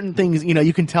 There's certain things,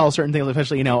 you can tell certain things,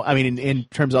 especially, I mean, in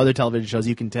terms of other television shows,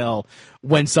 you can tell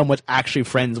when someone's actually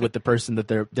friends with the person that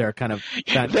they're kind of.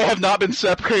 They have not been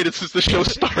separated since the show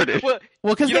started. Well,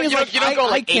 because you don't go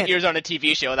like 8 years on a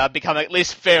TV show without becoming at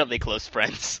least fairly close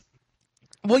friends.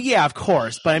 Well, yeah, of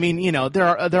course, but I mean, there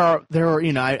are.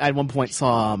 I at one point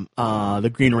saw the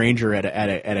Green Ranger at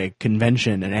a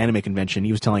convention, an anime convention.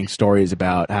 He was telling stories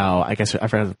about how I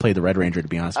forgot to play the Red Ranger, to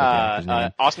be honest with you.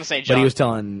 Austin St. John. But he was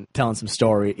telling some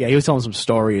story. Yeah, he was telling some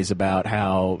stories about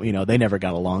how they never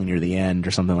got along near the end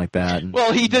or something like that.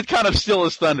 Well, he did kind of steal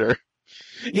his thunder.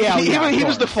 Yeah, he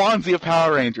was the Fonzie of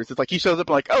Power Rangers. It's like he shows up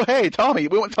and like, oh hey, Tommy,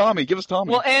 we want Tommy, give us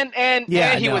Tommy. Well, and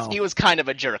he was kind of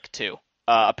a jerk too,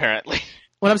 apparently.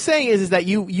 What I'm saying is that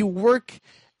you work,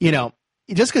 just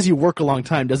because you work a long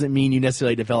time doesn't mean you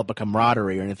necessarily develop a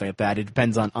camaraderie or anything like that. It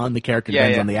depends on the character,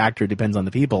 depends on the actor, depends on the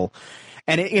people,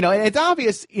 and it's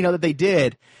obvious, that they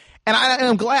did. And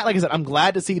I'm glad, like I said, I'm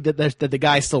glad to see that the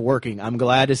guy's still working. I'm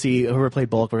glad to see whoever played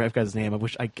Bulk, I forgot his name. I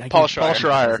wish Paul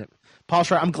Schreier. Paul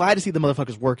Schreier. I'm glad to see the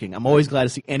motherfucker's working. I'm always glad to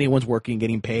see anyone's working,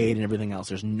 getting paid, and everything else.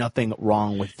 There's nothing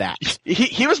wrong with that.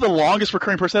 He was the longest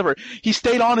recurring person ever. He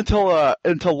stayed on until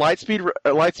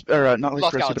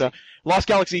Lost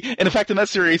Galaxy. And in fact, in that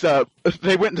series,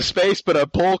 they went into space,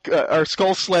 but Bulk or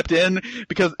Skull slept in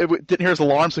because it didn't hear his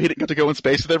alarm, so he didn't get to go in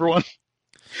space with everyone.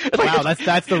 Wow,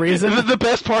 that's the reason. The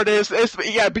best part is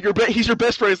but he's your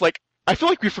best friend. Is like, I feel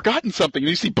like we've forgotten something. And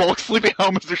you see Bulk sleeping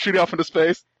home as they're shooting off into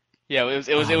space. Yeah,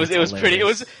 it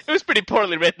was pretty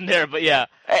poorly written there, but yeah.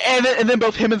 And then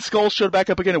both him and Skull showed back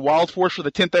up again in Wild Force for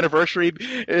the 10th anniversary,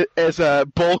 as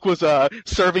Bulk was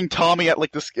serving Tommy at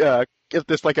like this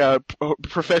like a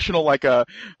professional like a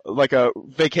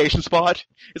vacation spot.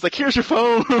 It's like, here's your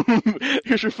phone,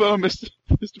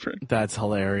 Mr. Friend. That's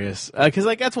hilarious. Because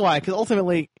that's why. Because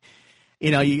ultimately,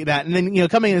 and then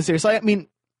coming in the series. So I mean,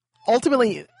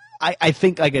 ultimately, I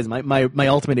think my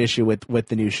ultimate issue with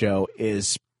the new show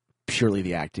is purely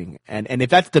the acting, and if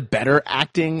that's the better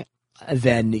acting,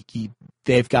 then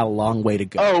they've got a long way to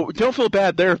go. Oh, don't feel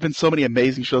bad. There have been so many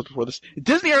amazing shows before this.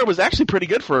 Disney era was actually pretty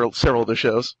good for several of the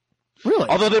shows. Really?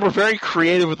 Although they were very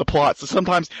creative with the plot, so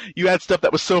sometimes you had stuff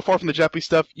that was so far from the Japanese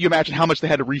stuff, you imagine how much they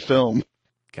had to refilm.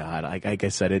 God, like I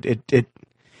said, it didn't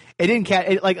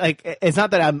it's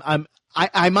not that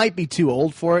I might be too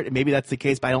old for it. Maybe that's the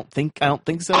case, but I don't think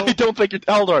so. I don't think you're.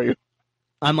 How old are you?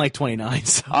 I'm like 29.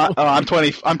 So. I'm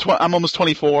 20. I'm almost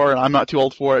 24, and I'm not too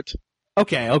old for it.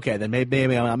 Okay. Then maybe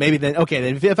then. Okay,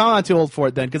 then if I'm not too old for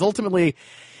it, then because ultimately,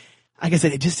 like I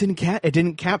said, it just didn't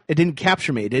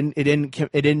capture me. It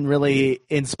didn't really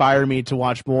inspire me to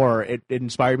watch more. It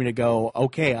inspired me to go,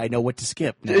 okay, I know what to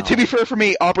skip now. To be fair, for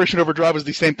me, Operation Overdrive was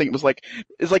the same thing.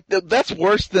 It's like that's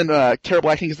worse than terrible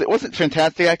acting because it wasn't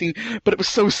fantastic acting, but it was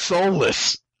so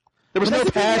soulless. There was no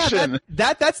passion.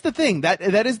 That's the thing. That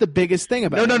is the biggest thing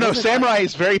about it. No. Samurai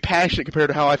is very passionate compared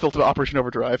to how I felt about Operation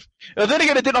Overdrive. Then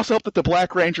again, it didn't also help that the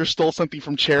Black Ranger stole something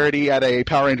from charity at a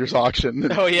Power Rangers auction.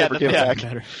 Oh yeah,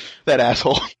 that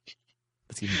asshole.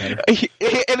 That's even better. He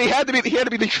had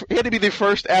to be the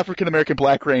first African American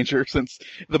Black Ranger since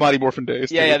the Mighty Morphin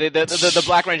days. Yeah, the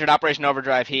Black Ranger in Operation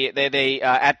Overdrive. They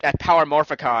at Power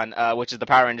Morphicon, which is the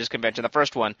Power Rangers convention, the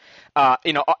first one.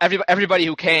 Everybody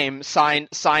who came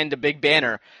signed a big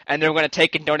banner, and they were going to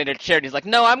take and donate it to charity. He's like,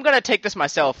 no, I'm going to take this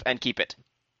myself and keep it.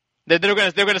 They're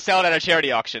going to sell it at a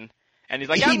charity auction. And he's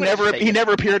like, he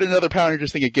never appeared in another Power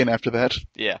Rangers thing again after that.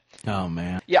 Yeah. Oh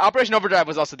man. Yeah, Operation Overdrive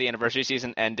was also the anniversary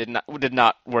season and did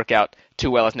not work out too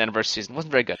well as an anniversary season. It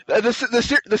wasn't very good.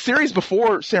 The series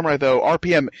before Samurai, though,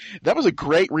 RPM, that was a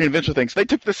great reinvention thing. So they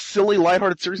took this silly,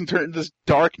 lighthearted series and turned it into this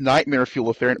dark nightmare fuel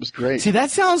affair, and it was great. See,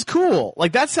 that sounds cool.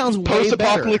 Like, that sounds way better.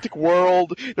 Post-apocalyptic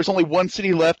world. There's only one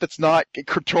city left that's not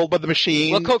controlled by the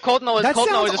machine. Well, Colton always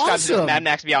describes it as Mad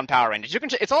Max Beyond Power Rangers.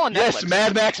 It's all on Netflix. Yes,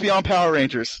 Mad Max Beyond Power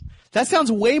Rangers. That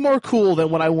sounds way more cool than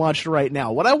what I watched right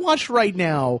now. What I watched right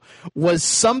now was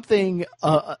something.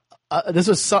 What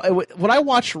I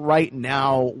watched right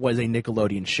now was a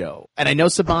Nickelodeon show, and I know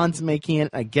Saban's making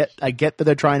it. I get that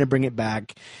they're trying to bring it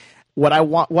back. What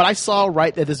I saw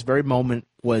right at this very moment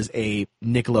was a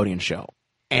Nickelodeon show,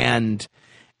 and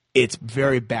it's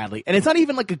very badly. And it's not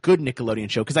even like a good Nickelodeon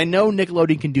show, because I know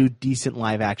Nickelodeon can do decent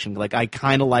live action. Like, I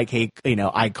kind of like,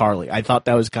 iCarly. I thought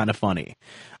that was kind of funny.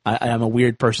 I'm a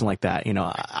weird person like that.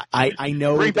 I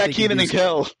know. Bring back Kenan and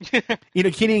Kel.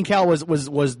 Kenan and Kel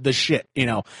was the shit.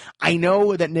 I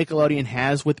know that Nickelodeon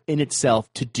has within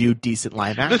itself to do decent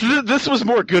live action. This was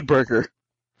more Good Burger.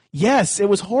 Yes, it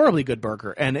was horribly Good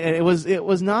Burger, and it was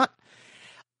not.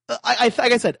 Like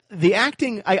I said, the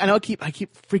acting. I know I keep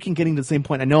freaking getting to the same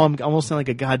point. I know I'm almost sounding like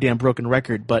a goddamn broken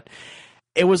record, but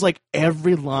it was like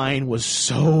every line was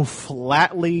so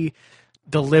flatly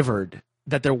delivered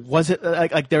that there wasn't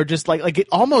like they're just like it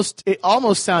almost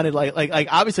sounded like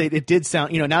obviously it did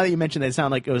sound, now that you mentioned that it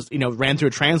sounded like it was, ran through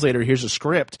a translator, here's a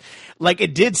script, like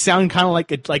it did sound kind of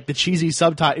like the cheesy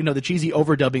subtitle, the cheesy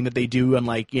overdubbing that they do on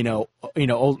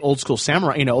old school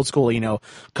samurai, old school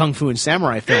kung fu and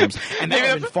samurai films, and that would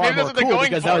have been far more cool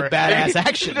because that was badass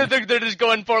action. They're just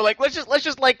going for like let's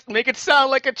just like make it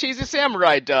sound like a cheesy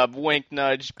samurai dub, wink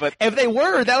nudge. But if they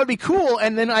were, that would be cool,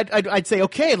 and then I'd say,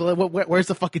 okay, where's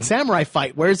the fucking samurai fight?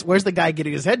 Where's the guy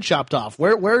getting his head chopped off?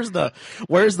 Where's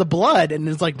the blood? And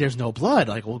it's like, there's no blood.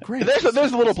 Like, well, great. There's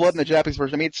a little blood in the Japanese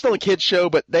version. I mean, it's still a kid's show,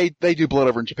 but they do blood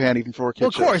over in Japan even for a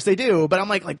kid's show. Of course they do. But I'm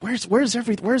like where's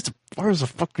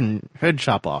the fucking head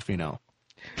chop off?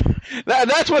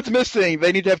 That's what's missing.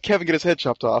 They need to have Kevin get his head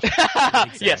chopped off.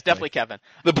 Exactly. Yes, definitely Kevin.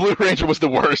 The Blue Ranger was the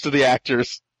worst of the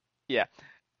actors. Yeah.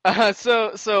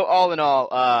 So all in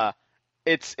all,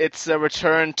 it's a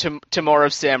return to more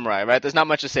of Samurai, right? There's not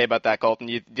much to say about that, Colton.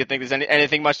 Do you think there's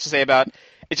anything much to say about?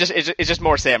 It's just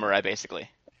more Samurai, basically.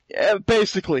 Yeah,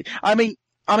 basically. I mean,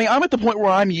 I'm at the point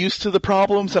where I'm used to the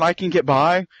problems and I can get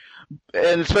by,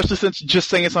 and especially since just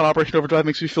saying it's on Operation Overdrive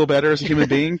makes me feel better as a human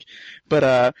being.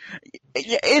 But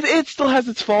it still has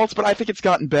its faults, but I think it's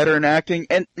gotten better in acting.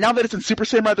 And now that it's in Super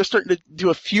Samurai, they're starting to do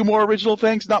a few more original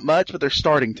things. Not much, but they're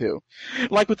starting to.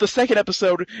 Like with the second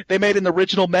episode, they made an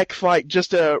original mech fight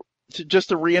just to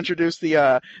reintroduce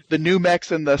the new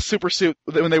mechs and the super suit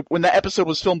when that episode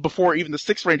was filmed before even the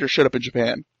Sixth Ranger showed up in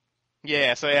Japan.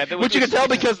 Yeah, so which you can tell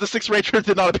because the Sixth Ranger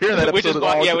did not appear in that episode at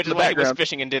all. Yeah, which is why he was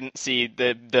fishing and didn't see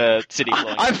the city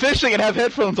flowing. I'm fishing and have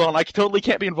headphones on. I totally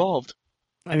can't be involved.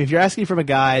 I mean, if you're asking from a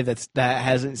guy that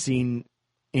hasn't seen,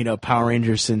 Power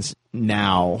Rangers since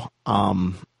now,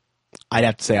 I'd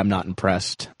have to say I'm not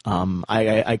impressed.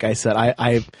 Like I said,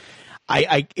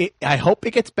 I hope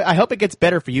it gets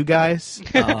better for you guys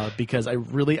because I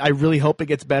really hope it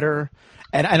gets better.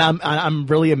 And I'm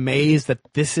really amazed that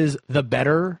this is the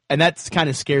better, and that kind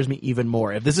of scares me even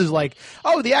more. If this is like,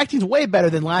 oh, the acting's way better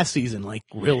than last season, like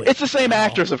really, it's the same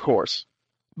actors, of course.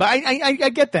 But I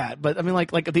get that. But I mean,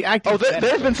 like the acting. Oh,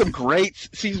 there's been some great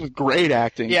seasons with great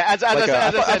acting. Yeah, as I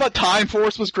said, I thought Time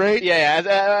Force was great. Yeah,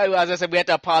 as I said, we have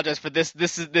to apologize for this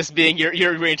being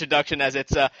your reintroduction, as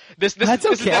it's this. That's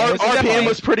okay. RPM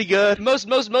was pretty good.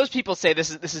 Most people say this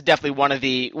is definitely one of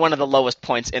the lowest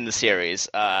points in the series.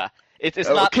 It's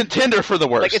not a contender for the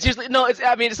worst. Like it's usually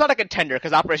it's not a contender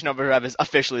because Operation Overdrive is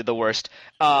officially the worst.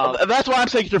 That's why I'm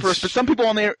saying it's the first. But some people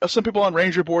on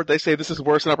Ranger Board, they say this is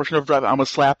worse than Operation Overdrive. I'm gonna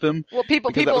slap them. Well, people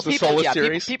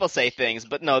say things,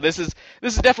 but no, this is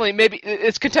definitely maybe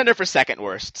it's contender for second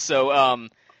worst. So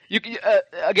you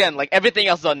again, like everything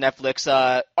else is on Netflix.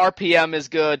 RPM is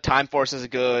good. Time Force is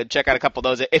good. Check out a couple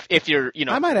of those if you're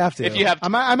I might have to. If you have, I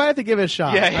might have to give it a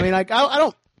shot. Yeah. I mean, like I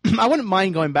don't. I wouldn't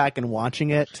mind going back and watching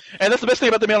it. And that's the best thing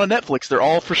about them on Netflix. They're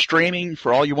all for streaming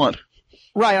for all you want.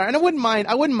 Right, and I wouldn't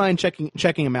mind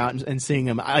checking them out and seeing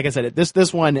them. Like I said,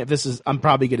 this one, if this is, I'm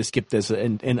probably going to skip this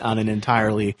on an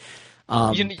entirely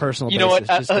personal basis. You know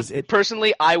what?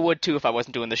 Personally, I would too if I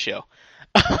wasn't doing the show.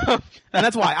 And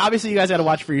that's why. Obviously, you guys got to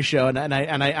watch for your show, and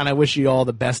I wish you all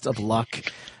the best of luck.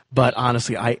 But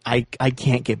honestly, I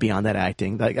can't get beyond that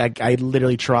acting. Like I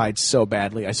literally tried so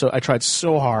badly. I tried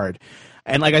so hard.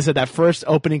 And like I said, that first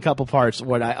opening couple parts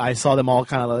when I saw them all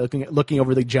kind of looking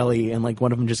over the jelly and like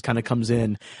one of them just kind of comes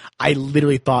in, I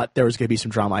literally thought there was going to be some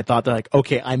drama. I thought they're like,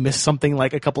 okay, I missed something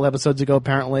like a couple episodes ago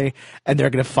apparently, and they're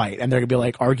going to fight and they're going to be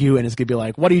like argue and it's going to be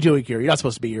like, what are you doing here? You're not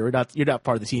supposed to be here. You're not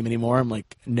part of the team anymore. I'm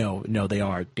like, no, they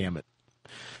are. Damn it.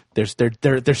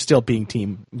 They're still being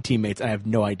teammates. I have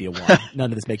no idea why.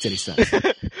 None of this makes any sense.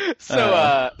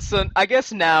 So I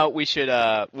guess now we should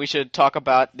talk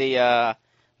about the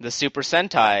Super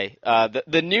Sentai,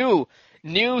 the new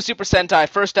Super Sentai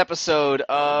first episode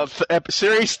of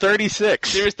Series 36.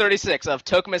 Series 36 of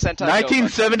Tokuma Sentai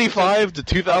 1975 to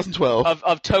 2012.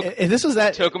 Of this was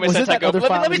that Tokuma was Sentai that Go. other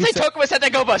Let me say Tokuma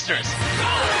Sentai Go Busters.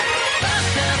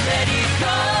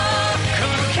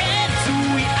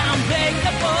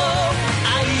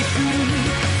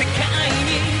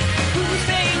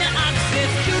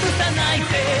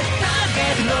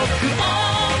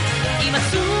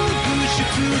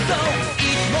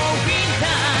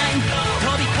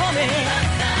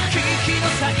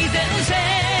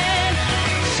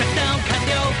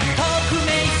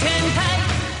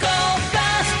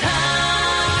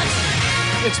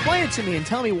 Explain it to me and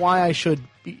tell me why I should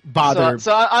bother.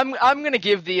 So I'm going to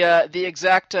give the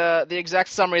exact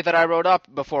summary that I wrote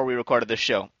up before we recorded this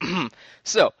show.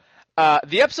 So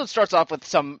the episode starts off with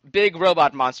some big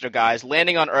robot monster guys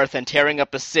landing on Earth and tearing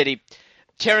up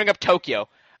Tokyo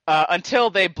until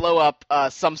they blow up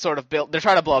some sort of they're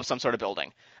trying to blow up some sort of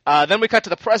building. Then we cut to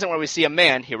the present where we see a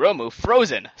man, Hiromu,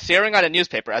 frozen, staring at a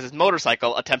newspaper as his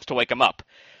motorcycle attempts to wake him up.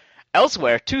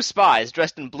 Elsewhere, two spies,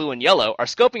 dressed in blue and yellow, are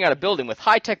scoping out a building with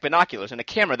high-tech binoculars and a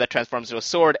camera that transforms into a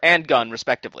sword and gun,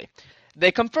 respectively.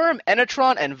 They confirm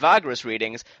Enetron and Vagras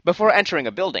readings before entering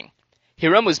a building.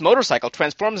 Hiromu's motorcycle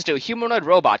transforms into a humanoid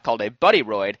robot called a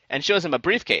Buddyroid and shows him a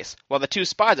briefcase, while the two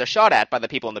spies are shot at by the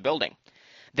people in the building.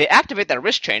 They activate their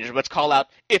wrist changers, which call out,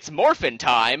 "It's Morphin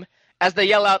time!" as they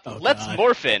yell out, "Let's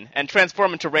Morphin!" and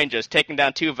transform into Rangers, taking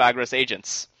down two Vagras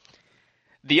agents.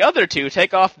 The other two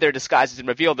take off their disguises and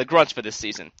reveal the grunts for this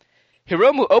season.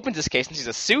 Hiromu opens his case and sees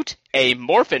a suit, a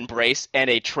Morphin brace, and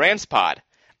a transpod,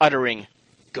 uttering,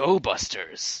 "Go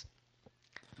Busters."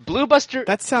 Blue Buster...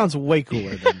 That sounds way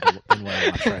cooler than what I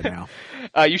watch right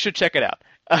now. You should check it out.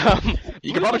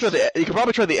 You can probably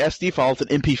try the SD file with an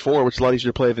MP4, which is a lot easier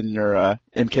to play than your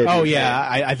MK. Oh yeah,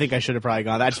 I think I should have probably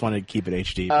gone. I just wanted to keep it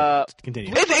HD.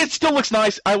 Continue. It still looks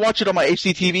nice. I watch it on my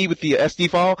HD TV with the SD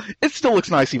file. It still looks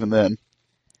nice even then.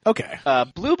 Okay.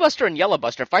 Blue Buster and Yellow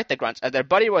Buster fight the grunts as their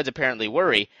Buddyroids apparently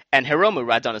worry, and Hiromu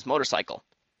rides on his motorcycle.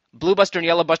 Blue Buster and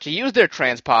Yellow Buster use their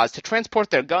transpods to transport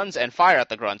their guns and fire at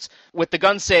the grunts, with the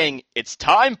guns saying, "It's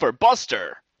time for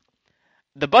Buster!"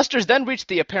 The Busters then reach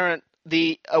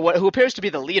who appears to be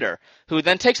the leader, who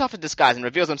then takes off his disguise and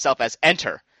reveals himself as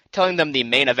Enter, telling them the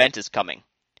main event is coming.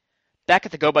 Back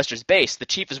at the Go Busters base, the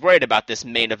chief is worried about this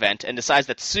main event and decides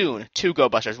that soon 2 Go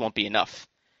Busters won't be enough.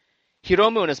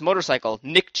 Hiromu and his motorcycle,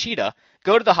 Nick Cheetah,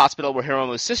 go to the hospital where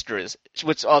Hiromu's sister is,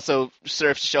 which also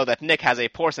serves to show that Nick has a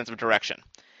poor sense of direction.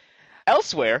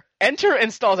 Elsewhere, Enter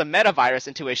installs a metavirus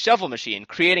into a shovel machine,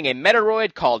 creating a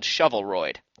Metaroid called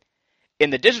Shovelroid.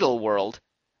 In the digital world,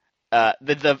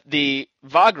 the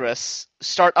Vagras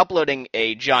start uploading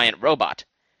a giant robot.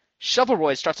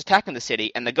 Shovelroid starts attacking the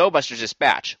city, and the Go Busters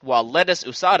dispatch, while Lettuce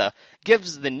Usada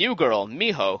gives the new girl,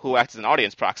 Miho, who acts as an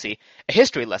audience proxy, a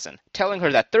history lesson, telling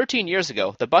her that 13 years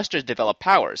ago, the Busters developed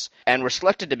powers, and were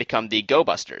selected to become the Go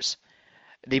Busters.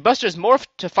 The Busters morph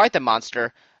to fight the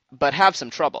monster, but have some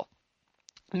trouble.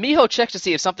 Miho checks to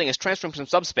see if something is transferred from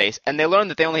subspace, and they learn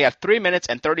that they only have 3 minutes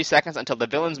and 30 seconds until the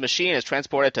villain's machine is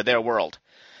transported to their world.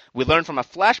 We learn from a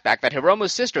flashback that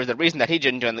Hiromu's sister is the reason that he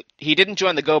didn't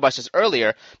join the Go Busters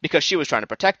earlier because she was trying to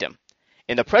protect him.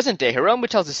 In the present day, Hiromu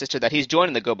tells his sister that he's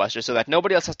joining the Go Busters so that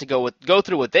nobody else has to go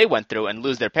through what they went through and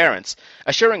lose their parents,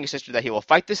 assuring his sister that he will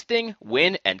fight this thing,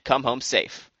 win, and come home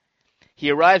safe.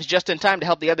 He arrives just in time to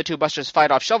help the other 2 Busters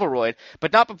fight off Shovelroid,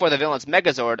 but not before the villain's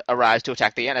Megazord arrives to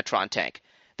attack the Enetron tank,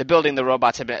 the building the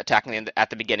robots had been attacking at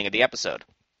the beginning of the episode.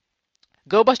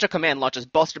 Go Buster Command launches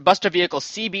Buster Vehicle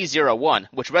CB-01,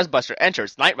 which Res Buster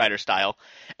enters, Knight Rider style,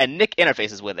 and Nick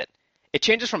interfaces with it. It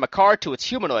changes from a car to its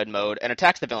humanoid mode and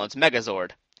attacks the villain's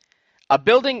Megazord. A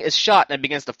building is shot and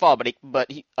begins to fall, but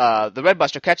the Red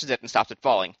Buster catches it and stops it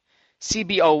falling.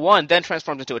 CB-01 then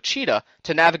transforms into a cheetah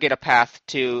to navigate a path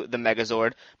to the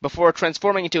Megazord before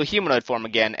transforming into a humanoid form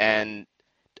again and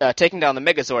taking down the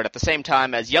Megazord at the same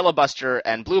time as Yellow Buster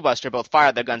and Blue Buster both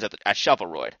fire their guns at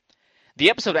Shovelroid. The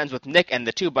episode ends with Nick and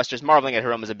the 2 Busters marveling at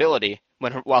Hiromu's ability,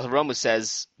 while Hiromu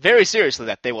says very seriously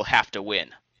that they will have to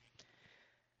win.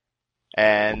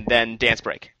 And then dance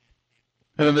break.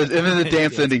 And then the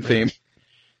dance ending theme.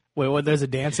 Wait, what? There's a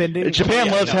dance ending? Japan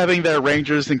loves having their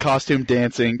Rangers in costume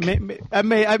dancing.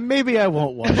 Maybe I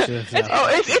won't watch this.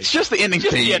 It's just the ending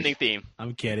theme. The ending theme.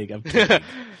 I'm kidding.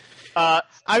 I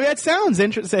mean, it sounds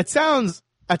interesting. It sounds.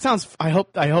 I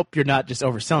hope you're not just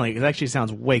overselling it. Because it actually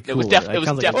sounds way cooler.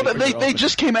 They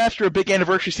just came after a big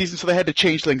anniversary season, so they had to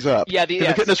change things up. Yeah, they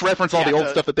couldn't just reference all the old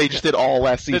stuff that they just did all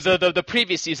last season. The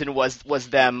previous season was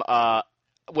them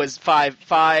was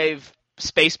five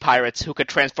space pirates who could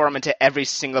transform into every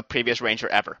single previous Ranger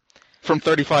ever from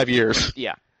 35 years.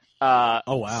 Yeah. Oh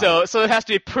wow. So it has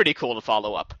to be pretty cool to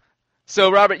follow up.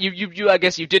 So Robert, you I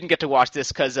guess you didn't get to watch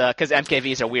this because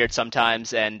MKVs are weird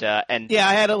sometimes and yeah,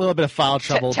 I had a little bit of file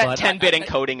trouble. 10-bit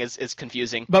encoding is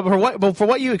confusing. But for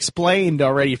what you explained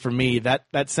already, for me,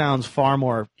 that sounds far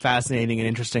more fascinating and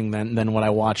interesting than what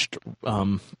I watched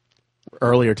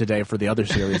earlier today for the other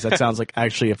series. That sounds like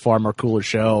actually a far more cooler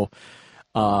show.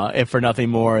 If for nothing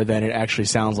more than it actually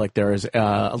sounds like there is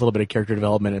a little bit of character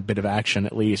development, a bit of action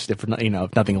at least, if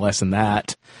nothing less than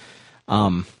that.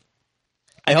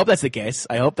 I hope that's the case.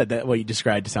 I hope that what you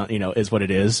described is what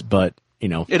it is. But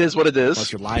it is what it is.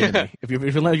 Unless you're lying to me. If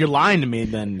you're lying to me,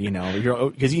 then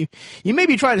because you may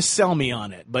be trying to sell me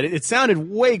on it. But it sounded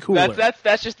way cooler.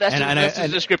 That's just the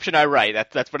description I write.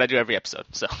 That's what I do every episode.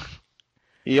 So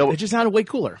it just sounded way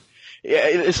cooler.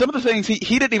 Yeah, some of the things he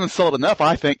didn't even sell it enough,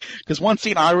 I think, because one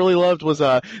scene I really loved was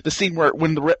the scene where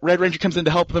when the Red Ranger comes in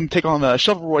to help them take on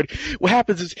Shovelroid. What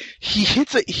happens is he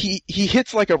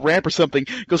hits like a ramp or something,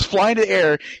 goes flying in the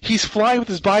air. He's flying with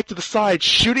his bike to the side,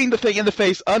 shooting the thing in the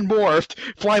face, unmorphed,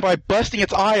 flying by, busting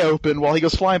its eye open while he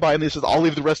goes flying by, and he says, "I'll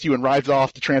leave the rest of you," and rides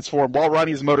off to transform while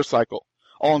riding his motorcycle.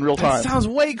 All in real time. That sounds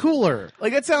way cooler.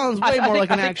 Like that sounds way more like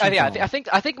an action film.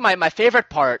 I think my favorite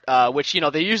part, which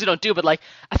they usually don't do, but like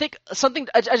I think something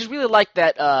I just really like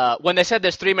that when they said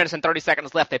there's 3 minutes and 30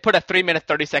 seconds left, they put a 3-minute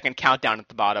 30-second countdown at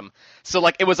the bottom. So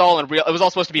like it was all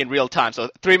supposed to be in real time.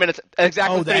 So 3 minutes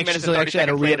exactly 3 minutes and 30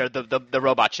 seconds later, the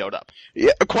robot showed up.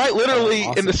 Yeah, quite literally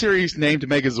awesome. In the series named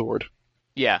Megazord.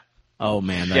 Yeah. Oh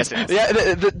man, that's awesome.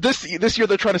 Yeah. This year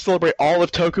they're trying to celebrate all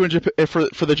of Toku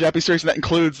for the Japanese series, and that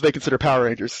includes they consider Power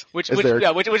Rangers, which is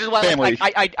why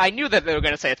like, I knew that they were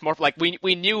going to say it's more like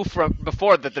we knew from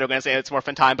before that they were going to say it's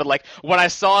Morphin Time, but like when I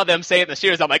saw them say it in the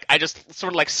series, I'm like I just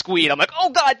sort of like squeed. I'm like,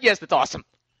 oh god, yes, that's awesome.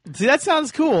 See, that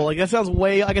sounds cool. Like that sounds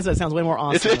way. Like I said, it sounds way more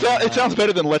awesome. It sounds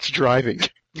better than Let's Driving.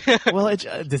 Well, is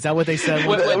that what they said?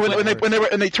 When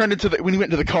they turned when he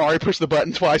went into the car, he pushed the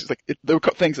button twice. It's like the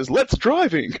thing says "Let's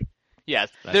Driving." Yes,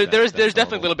 there's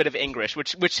definitely a little bit of English,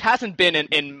 which hasn't been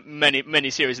in many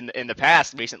series in the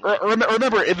past recently.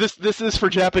 Remember, this is for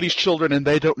Japanese children, and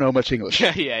they don't know much English.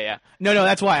 yeah. No,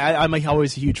 that's why I'm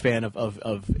always a huge fan of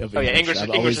English. Oh yeah,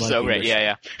 English is so great.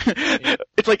 Yeah.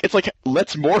 It's like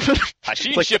let's morphin.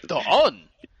 Shift on.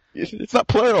 It's not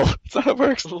plural. It's not how it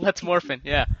works. Let's morphin.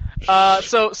 Yeah.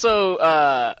 So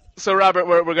Robert,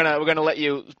 we're gonna let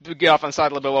you get off on the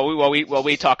side a little bit while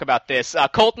we talk about this.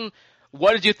 Colton,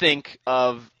 what did you think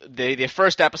of the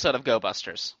first episode of Go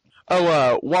Busters?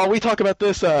 Oh, while we talk about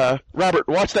this, Robert,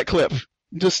 watch that clip.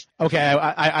 Just okay,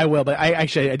 I will, but I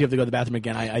do have to go to the bathroom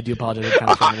again. I do apologize.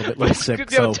 I'm kind of feeling a little sick.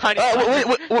 So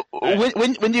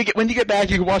when you get back,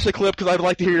 you can watch the clip because I'd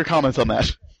like to hear your comments on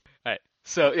that. All right.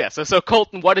 So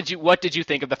Colton, what did you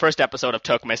think of the first episode of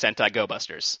Tokume Sentai Go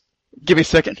Busters? Give me a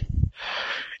second.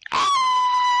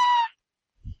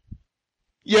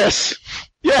 Yes.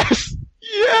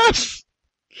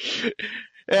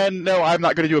 And no, I'm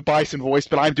not going to do a Bison voice,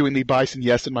 but I'm doing the Bison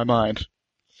yes in my mind.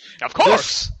 Of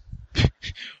course.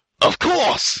 Of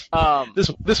course.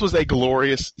 This was a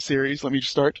glorious series. Let me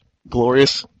just start.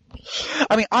 Glorious.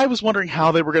 I mean, I was wondering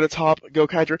how they were going to top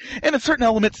Gokaiger, and in certain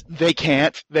elements, they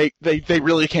can't. They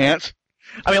really can't.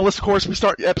 I mean, unless, of course, we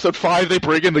start episode 5, they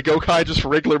bring in the Gokai just for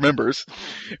regular members.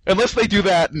 Unless they do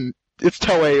that, and it's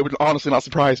Toei, it would honestly not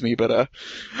surprise me, but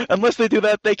unless they do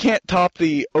that, they can't top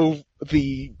the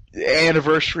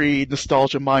anniversary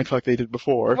nostalgia mindfuck they did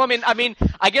before. Well, I mean,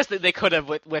 I guess that they could have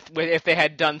with if they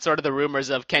had done sort of the rumors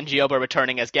of Kenji Oba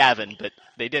returning as Gavin, but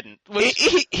they didn't.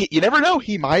 You never know.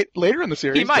 He might later in the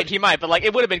series. He might, but like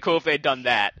it would have been cool if they had done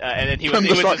that, and then he was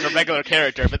just a regular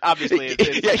character. But obviously,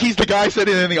 yeah, he's the guy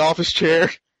sitting in the office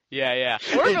chair. Yeah.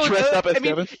 Or dressed up as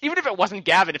Gavin. Even if it wasn't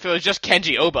Gavin, if it was just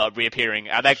Kenji Oba reappearing,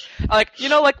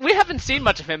 we haven't seen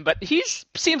much of him, but he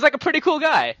seems like a pretty cool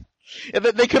guy. Yeah,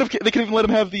 they could even let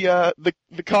him have the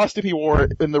costume he wore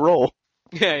in the role.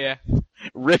 Yeah.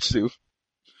 Ritsu.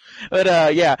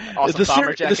 But yeah, awesome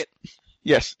bomber jacket.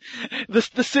 Yes, the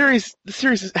series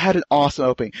has had an awesome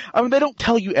opening. I mean, they don't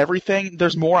tell you everything.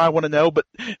 There's more I want to know, but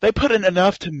they put in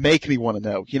enough to make me want to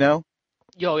know. You know.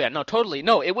 Yo, yeah, no, totally.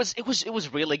 No, it was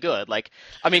really good. Like,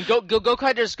 I mean,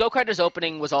 Gokaider's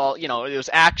opening was all, it was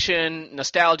action,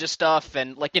 nostalgia stuff,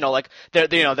 and like, like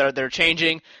they're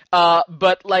changing.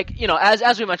 But like,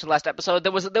 as we mentioned last episode,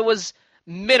 there was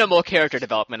minimal character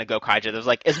development in Gokaiger. There was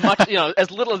like as much,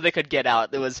 as little as they could get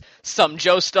out. There was some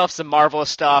Joe stuff, some Marvel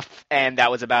stuff, and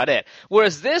that was about it.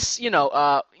 Whereas this,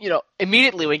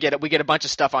 immediately we get a bunch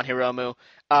of stuff on Hiromu,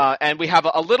 and we have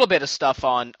a little bit of stuff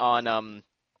on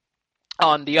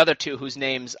the other two whose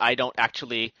names I don't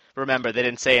actually remember. They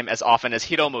didn't say him as often as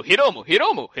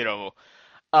Hiromu.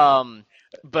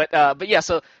 But yeah,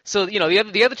 so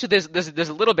the other two, there's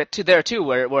a little bit to there too,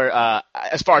 where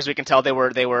as far as we can tell, they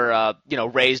were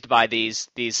raised by these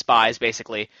spies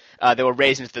basically. They were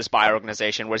raised into this spy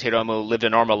organization, whereas Hiromu lived a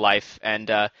normal life, and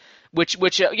which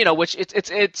lends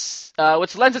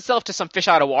itself to some fish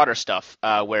out of water stuff,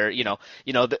 where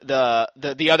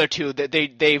the other two,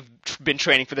 they've been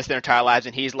training for this their entire lives,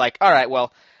 and he's like, all right,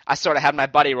 well, I sort of had my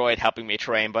buddy Royd helping me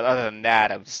train, but other than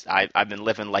that, I've been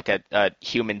living like a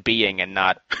human being and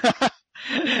not.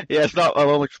 Yeah, it's not a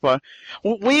lonely spot.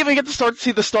 We even get to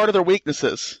see the start of their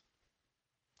weaknesses.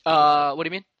 What do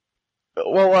you mean?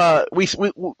 Well,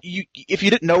 if you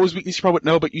didn't know his weakness, you probably wouldn't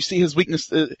know, but you see his weakness,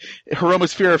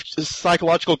 Hiromu's fear of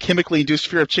psychological, chemically induced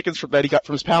fear of chickens that he got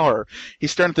from his power.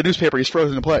 He's staring at the newspaper, he's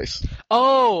frozen in place.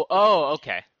 Oh,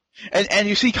 okay. And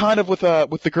you see kind of with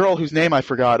the girl whose name I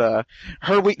forgot,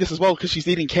 her weakness as well, because she's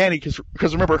eating candy,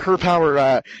 because remember, her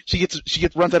power, she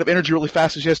runs out of energy really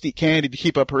fast, so she has to eat candy to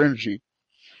keep up her energy.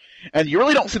 And you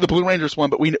really don't see the Blue Rangers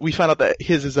one, but we found out that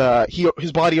his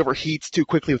body overheats too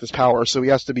quickly with his power, so he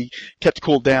has to be kept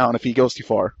cooled down if he goes too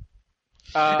far.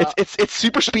 It's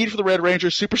super speed for the Red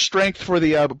Ranger, super strength for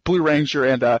the Blue Ranger,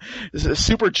 and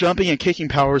super jumping and kicking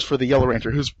powers for the Yellow Ranger,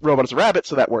 whose robot is a rabbit,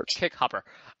 so that works. Kick Hopper.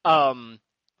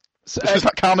 So, this is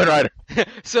not Kamen Rider.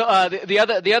 So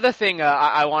the other thing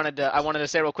I wanted to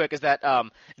say real quick is that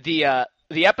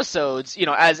the episodes,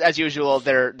 as usual,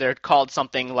 they're called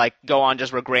something like Go On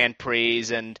Just were Grand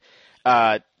Prix, and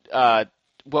what I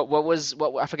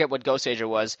forget what Ghost Sager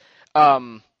was,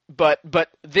 but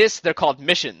this they're called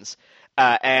missions,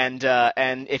 and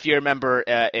if you remember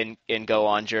in Go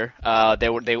Onger,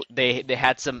 they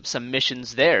had some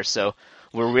missions there, so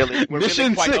we're really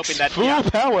quite hoping that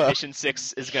power. Mission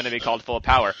 6 is going to be called Full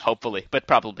Power, hopefully, but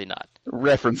probably not.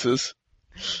 References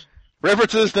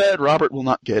that Robert will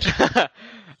not get.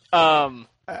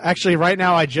 Actually, right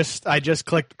now I just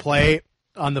clicked play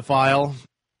on the file,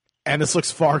 and this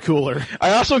looks far cooler.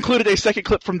 I also included a second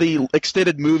clip from the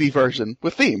extended movie version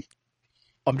with theme.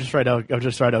 I'm just trying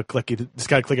to click. You just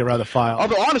gotta click around the file.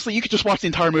 Although honestly, you could just watch the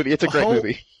entire movie. It's a great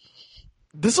movie.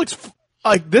 This looks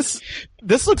like this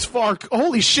looks far.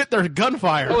 Holy shit! There's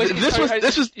gunfire. Oh,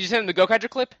 this was. You sent him the Gokaiger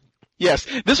clip? Yes,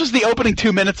 this was the opening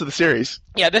 2 minutes of the series.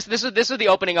 Yeah, this was the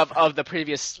opening of the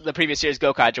previous series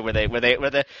Gokaiger, where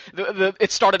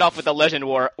it started off with the Legend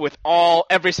War with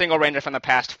every single Ranger from the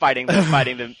past fighting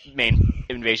the main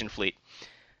invasion fleet.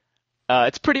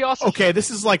 It's pretty awesome. Okay, this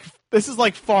is like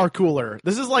far cooler.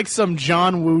 This is like some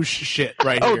John Woo shit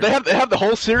right here. Oh, they have the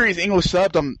whole series English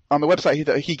subbed on the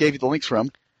website he gave you the links from.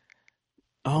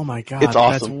 Oh my god, it's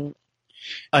awesome.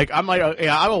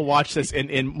 I will watch this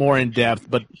in more in depth,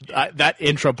 but that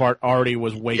intro part already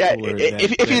was way cooler.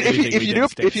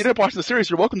 If you didn't watch the series,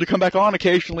 you're welcome to come back on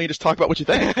occasionally and just talk about what you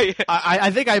think.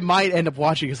 I think I might end up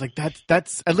watching because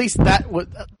that's at least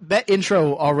that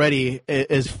intro already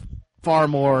is far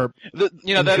more. That's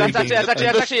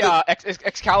actually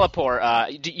Excalibur.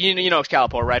 You know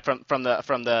Excalibur, right? From the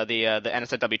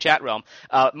NSFW chat realm.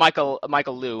 Michael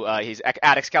Liu. He's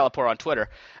at Excalibur on Twitter.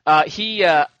 He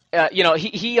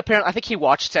apparently, I think he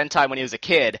watched Sentai when he was a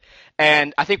kid,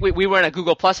 and I think we were in a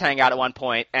Google Plus hangout at one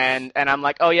point, and I'm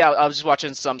like, oh yeah, I was just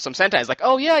watching some Sentai. He's like,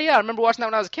 oh yeah, I remember watching that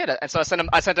when I was a kid, and so I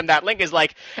sent him that link. Is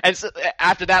like, and so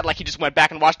after that, like he just went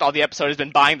back and watched all the episodes. He's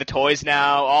been buying the toys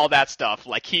now, all that stuff.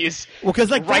 Like he's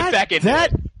back into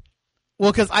it.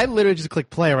 Well, because I literally just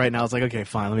clicked play right now. I was like, okay,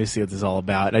 fine, let me see what this is all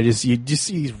about. You just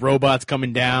see these robots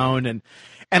coming down,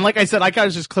 and like I said, I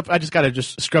just gotta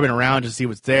just scrubbing around to see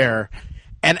what's there.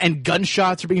 And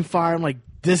gunshots are being fired. I'm like,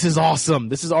 this is awesome.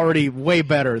 This is already way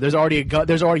better. There's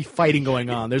already fighting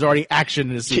going on. There's already action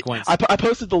in the sequence. I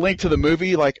posted the link to the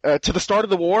movie, to the start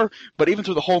of the war, but even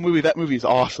through the whole movie, that movie is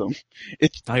awesome.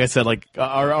 It's like I said,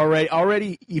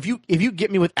 already. If you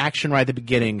get me with action right at the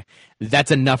beginning,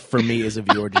 that's enough for me as a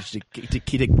viewer just to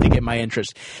get my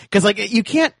interest. Because you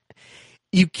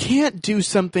can't do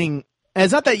something. And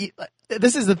it's not that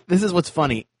this is what's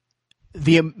funny.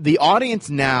 The audience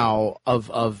now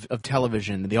of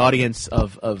television, the audience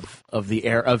of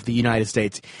the United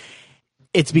States,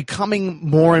 it's becoming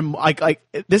more and like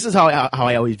this is how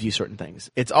I always view certain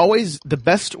things. It's always the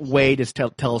best way to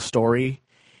tell a story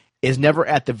is never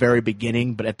at the very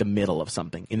beginning, but at the middle of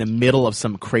something, in the middle of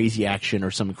some crazy action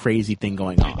or some crazy thing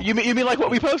going on. You mean like what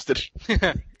we posted?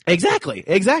 Exactly.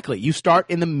 You start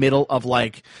in the middle of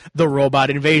like the robot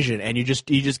invasion, and you just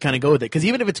kind of go with it. Because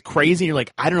even if it's crazy, you're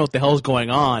like, I don't know what the hell's going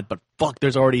on, but fuck,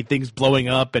 there's already things blowing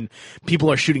up, and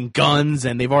people are shooting guns,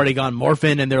 and they've already gone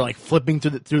morphin, and they're like flipping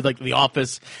through like the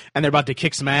office, and they're about to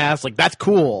kick some ass. Like that's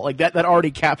cool. Like that already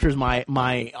captures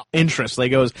my interest. Like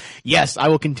goes, yes, I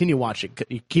will continue watching.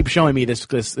 You keep showing me this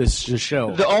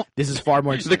show. This is far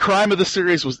more. The crime of the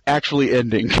series was actually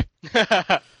ending.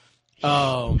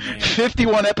 Oh, man.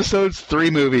 51 episodes,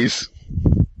 3 movies.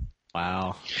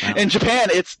 Wow. In Japan,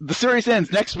 it's the series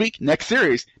ends next week, next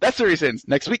series. That series ends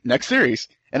next week, next series.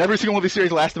 And every single one of these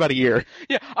series lasts about a year.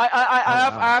 Yeah,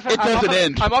 it doesn't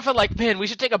end. I'm often like, man, we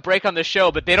should take a break on the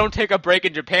show, but they don't take a break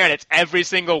in Japan. It's every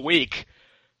single week.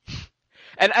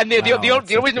 And the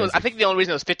only reason I think the only reason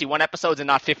it was 51 episodes and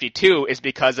not 52 is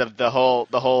because of the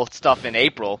whole stuff in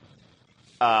April.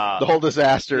 The whole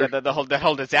disaster. Yeah, the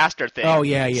whole disaster thing. Oh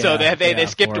yeah. So they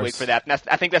skipped a week for that. And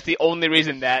I think that's the only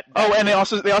reason that. Oh, and they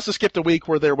also skipped a week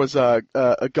where there was a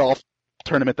golf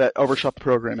tournament that overshot the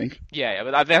programming. Yeah,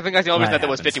 but I think that's the only reason that there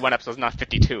was 51 episodes, not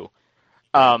 52.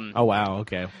 Oh wow.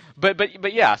 Okay.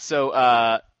 But yeah.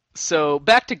 So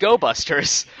back to Go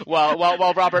Busters while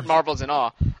Robert marvels in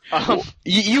awe.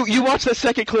 You watch that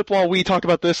second clip while we talk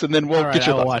about this, and then we'll get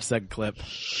your thoughts. I'll watch that clip.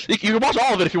 You can watch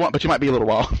all of it if you want, but you might be a little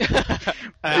while.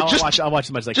 I'll watch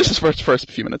as much as I can. Just the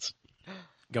first few minutes.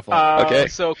 Go for it. Okay.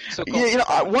 So cool.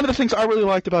 Yeah, one of the things I really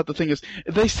liked about the thing is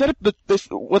they set up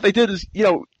what they did is,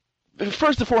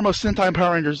 first and foremost, Sentai and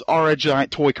Power Rangers are a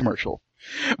giant toy commercial.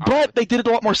 But they did it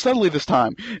a lot more subtly this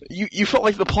time. You felt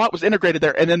like the plot was integrated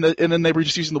there, and then they were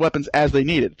just using the weapons as they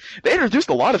needed. They introduced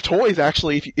a lot of toys,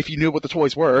 actually, if you knew what the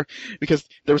toys were, because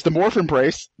there was the Morph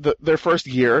Embrace, their first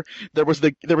gear. There was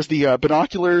the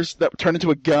binoculars that turned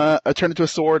into a gun, turned into a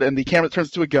sword, and the camera that turns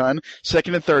into a gun.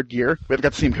 Second and third gear. We haven't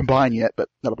got to see them combine yet, but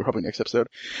that'll be probably next episode.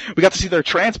 We got to see their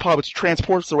transpod, which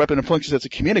transports their weapon and functions as a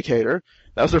communicator.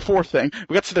 That was their fourth thing.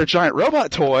 We got to see their giant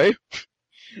robot toy.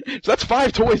 So that's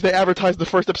 5 toys they advertised the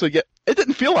first episode. Yet it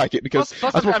didn't feel like it because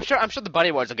plus I'm sure the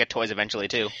Buddy Wars will get toys eventually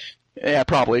too. Yeah,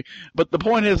 probably. But the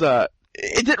point is, it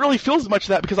didn't really feel as much of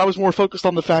that because I was more focused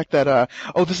on the fact that,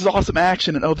 this is awesome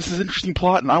action, and this is interesting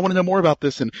plot, and I want to know more about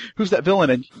this, and who's that villain?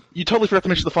 And you totally forgot to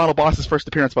mention the final boss's first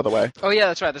appearance, by the way. Oh yeah,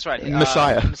 that's right.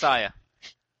 Messiah.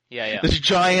 Yeah. This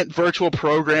giant virtual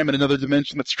program in another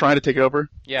dimension that's trying to take over.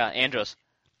 Yeah, Andros.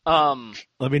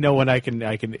 Let me know when I can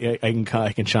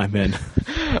chime in.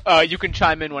 You can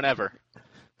chime in whenever.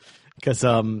 Because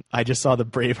I just saw the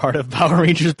Braveheart of Power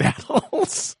Rangers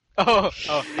battles. Oh.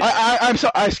 I'm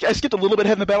sorry. I skipped a little bit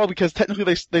ahead in the battle because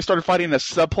technically they started fighting in a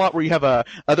subplot where you have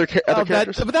other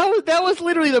characters. But that was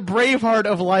literally the Braveheart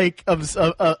of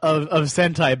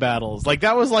Sentai battles. Like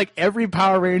that was like every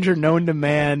Power Ranger known to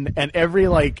man and every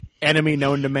like enemy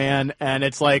known to man, and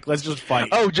it's like let's just fight.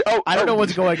 I don't know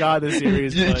what's going on in this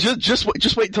series. Just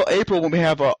wait until April when we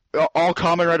have all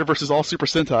Kamen Rider versus all Super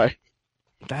Sentai.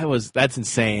 That's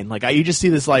insane. Like you just see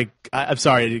this. Like I'm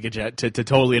sorry to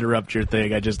totally interrupt your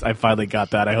thing. I finally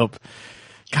got that. I hope.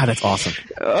 God, that's awesome.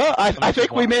 I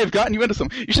think we may have gotten you into some.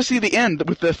 You should see the end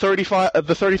with the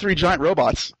 33 giant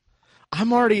robots.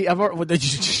 I'm already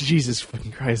Jesus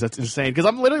fucking Christ, that's insane. Because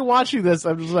I'm literally watching this.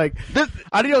 I'm just like,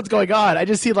 I don't know what's going on. I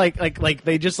just see like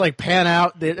they just like pan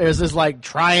out. There's this like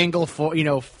triangle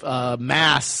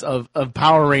mass of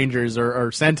Power Rangers or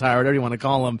Sentai or whatever you want to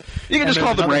call them. You can just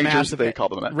call them Rangers. They call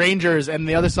them that. Rangers, and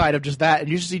the other side of just that, and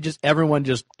you just see just everyone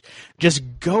just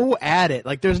go at it.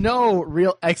 Like there's no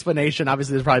real explanation.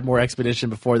 Obviously, there's probably more explanation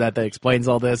before that explains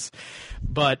all this,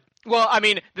 but. Well, I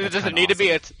mean, there doesn't need to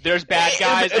be. There's bad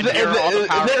guys, and here are all the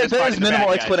Power Rangers. There's minimal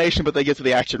explanation, but they get to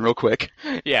the action real quick.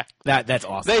 Yeah, that's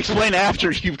awesome. They explain after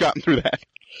you've gotten through that.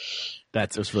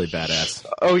 That's really badass.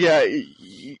 Oh yeah,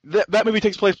 that movie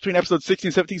takes place between episodes 16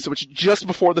 and 17, so it's just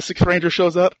before the Sixth Ranger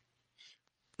shows up.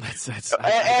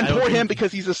 And poor him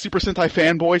because he's a Super Sentai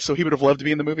fanboy, so he would have loved to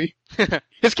be in the movie.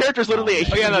 His character's literally a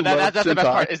human. That's the best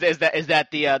part. Is that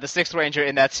the Sixth Ranger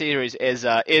in that series is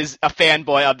a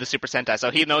fanboy of the Super Sentai, so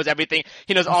he knows everything.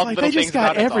 He knows all the little things. They just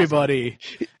got everybody,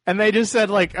 awesome. And they just said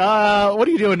like, "What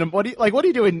are you doing? What are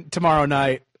you doing tomorrow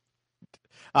night?"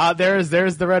 There's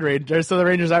the Red Ranger. There's the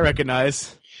Rangers I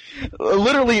recognize.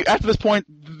 Literally, after this point,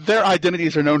 their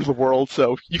identities are known to the world,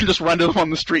 so you can just run to them on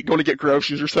the street going to get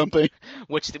groceries or something.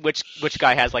 Which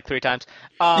guy has like 3 times.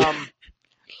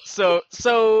 So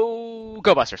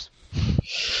Go Busters.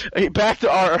 Back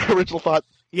to our original thought.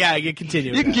 Yeah, you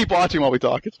continue. You can keep watching while we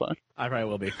talk. It's fine. I probably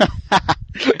will be.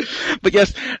 But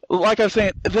yes, like I was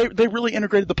saying, they really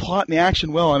integrated the plot and the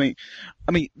action well. I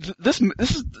mean, this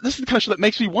is the kind of show that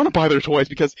makes me want to buy their toys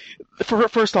because,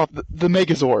 first off, the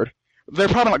Megazord. They're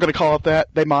probably not going to call it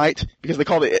that. They might, because they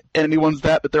call the enemy ones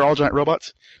that, but they're all giant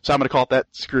robots. So I'm going to call it that.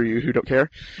 Screw you, who don't care.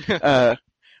 Let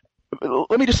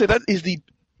me just say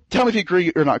tell me if you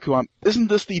agree or not, Kuan. Isn't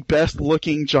this the best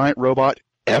looking giant robot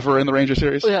ever in the Ranger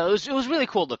series? Yeah, it was really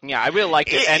cool looking. Yeah, I really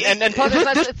liked it. And plus,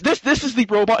 this is the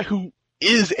robot who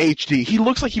is HD. He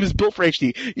looks like he was built for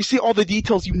HD. You see all the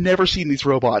details you never see in these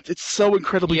robots. It's so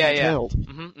incredibly detailed.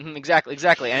 Yeah.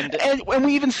 Exactly. And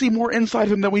we even see more inside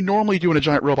of him than we normally do in a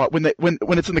giant robot. When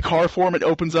it's in the car form, it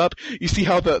opens up. You see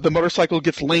how the motorcycle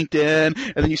gets linked in,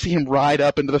 and then you see him ride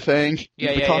up into the thing.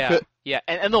 The cockpit. Yeah,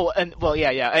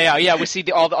 we see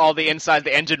all the inside,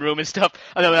 the engine room and stuff.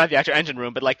 Oh, no, not the actual engine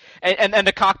room, but like, and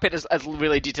the cockpit is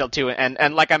really detailed too.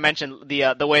 And like I mentioned,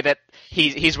 the way that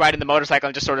he's riding the motorcycle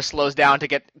and just sort of slows down to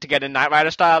get in Knight Rider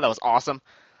style, that was awesome.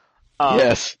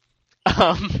 Yes.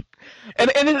 And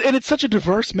it's such a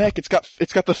diverse mech. It's got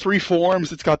the three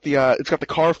forms. It's got the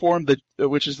car form,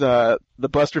 which is the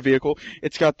Buster vehicle.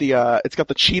 It's got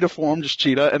the cheetah form, just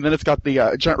cheetah, and then it's got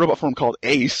the giant robot form called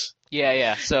Ace.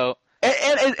 Yeah. So.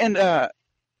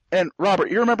 And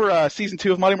Robert, you remember season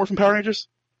 2 of Mighty Morphin Power Rangers?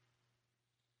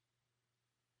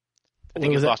 I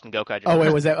think it was Lost in Go-Kaiju. Oh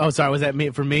wait, was that? Oh, sorry, was that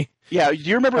for me? Yeah. Do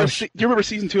you remember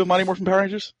season 2 of Mighty Morphin Power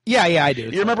Rangers? Yeah, I do.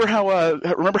 You remember how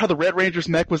the Red Ranger's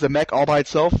mech was a mech all by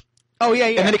itself? Oh yeah.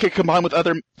 And then it could combine with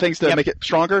other things to make it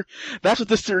stronger. That's what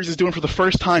this series is doing for the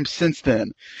first time since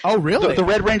then. Oh really? The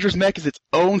Red Ranger's mech is its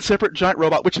own separate giant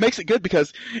robot, which makes it good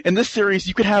because in this series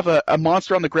you could have a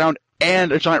monster on the ground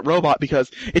and a giant robot because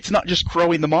it's not just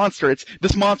growing the monster. It's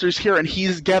this monster is here and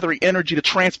he's gathering energy to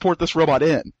transport this robot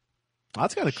in.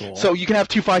 That's kind of cool. So you can have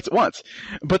two fights at once,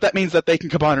 but that means that they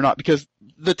can combine or not because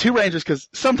the two Rangers, because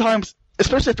sometimes,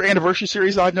 especially after Anniversary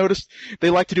series, I've noticed they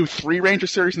like to do 3 Ranger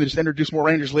series and they just introduce more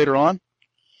Rangers later on.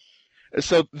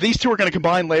 So these two are going to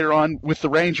combine later on with the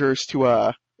Rangers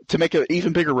to make an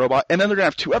even bigger robot, and then they're going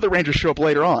to have 2 other Rangers show up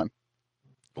later on.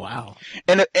 Wow.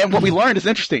 And what we learned is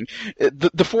interesting. The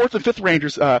 4th and 5th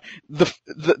Rangers,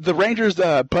 the Ranger's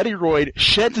Buddy Roid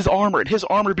sheds his armor, and his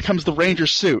armor becomes the Ranger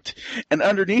suit. And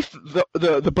underneath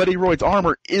the Buddy Roid's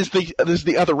armor is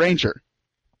the other Ranger.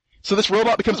 So this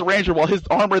robot becomes a Ranger, while his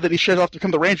armor that he sheds off to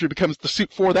become the Ranger becomes the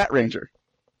suit for that Ranger.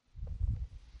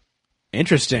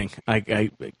 Interesting. Okay.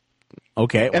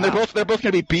 And they're both going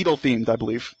to be Beetle themed, I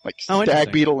believe, like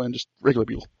Stag Beetle and just regular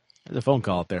Beetle. There's a phone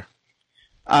call out there.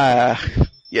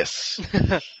 Yes.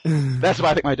 That's what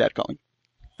I think my dad calling.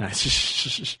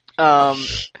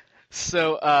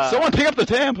 Someone pick up the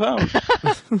damn phone.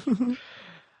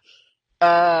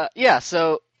 I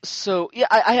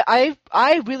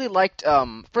really liked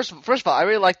first of all I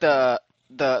really liked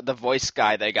the voice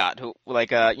guy they got who I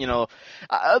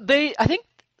think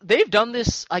they've done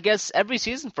this, I guess, every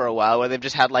season for a while, where they've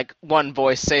just had like one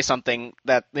voice say something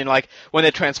that, like when they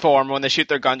transform, when they shoot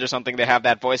their guns or something, they have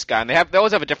that voice guy, and they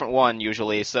always have a different one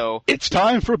usually. So it's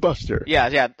time for Buster.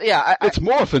 Yeah. It's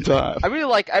morphin' time. I really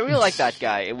like that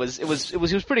guy. He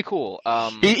was pretty cool.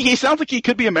 He sounds like he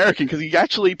could be American because he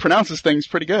actually pronounces things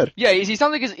pretty good. Yeah, he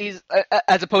sounds like he's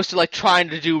as opposed to like trying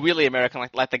to do really American,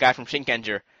 like the guy from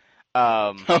Shinkenger.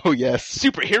 Oh yes,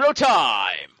 superhero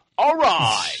time. All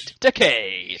right,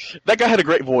 Decade. That guy had a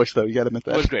great voice, though. You got to admit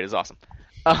that. It was great. It was awesome.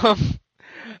 But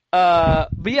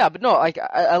no,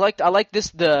 I like this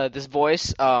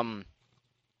voice.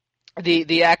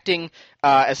 The acting,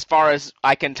 as far as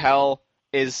I can tell,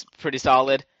 is pretty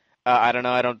solid. I don't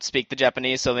know. I don't speak the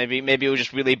Japanese, so maybe it was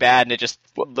just really bad, and it just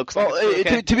looks. Well, like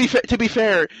okay. to be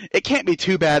fair, it can't be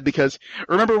too bad because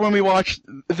remember when we watched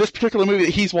this particular movie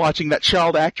that he's watching, that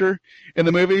child actor in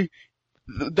the movie.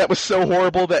 That was so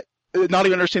horrible that not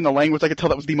even understanding the language, I could tell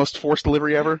that was the most forced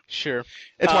delivery ever. Sure.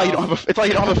 It's why you don't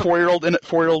have a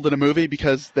 4-year-old in a movie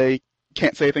because they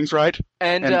can't say things right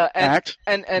and act.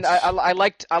 And I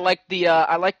liked the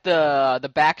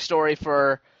backstory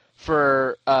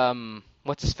for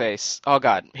what's his face? Oh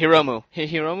God, Hiromu.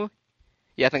 Hiromu.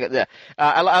 Yeah, I think yeah.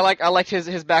 I liked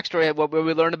his backstory. What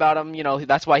we learned about him.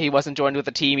 That's why he wasn't joined with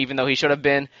the team, even though he should have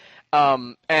been.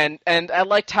 And I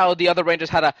liked how the other Rangers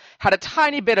had a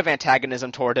tiny bit of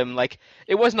antagonism toward him. Like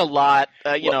it wasn't a lot,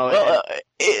 to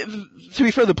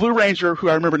be fair, the Blue Ranger, who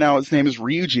I remember now, his name is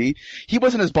Ryuji. He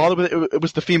wasn't as bothered with it. It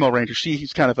was the female Ranger.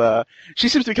 She's kind of she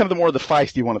seems to be kind of the more of the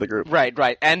feisty one of the group.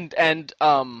 Right. And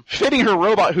fitting her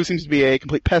robot, who seems to be a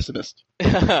complete pessimist.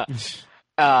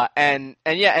 And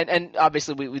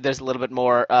obviously there's a little bit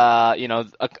more.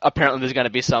 Apparently there's going to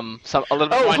be a little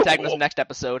bit more antagonism next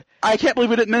episode. I can't believe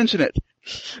we didn't mention it.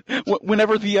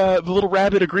 Whenever the little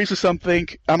rabbit agrees with something,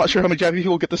 I'm not sure how many Japanese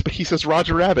people get this, but he says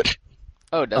Roger Rabbit.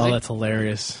 Oh, does he? Oh, that's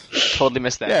hilarious. Totally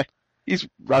missed that. Yeah, he's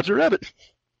Roger Rabbit.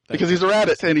 Because he's a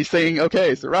rabbit, and he's saying,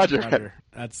 okay, so Roger.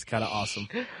 That's kind of awesome.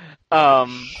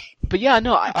 But yeah,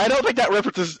 no, I don't think that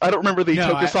references. I don't remember the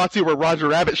Tokusatsu where Roger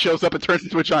Rabbit shows up and turns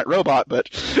into a giant robot, but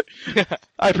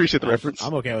I appreciate the reference.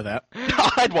 I'm okay with that.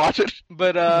 I'd watch it.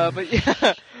 But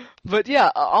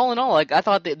yeah, all in all, like I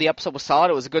thought the episode was solid.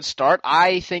 It was a good start.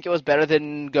 I think it was better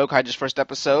than Gokaiger's first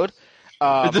episode.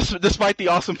 Despite the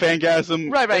awesome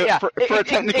fangasm, right, yeah. For a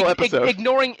technical episode.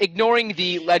 Ignoring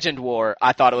the Legend War,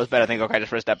 I thought it was better than Gokaiger's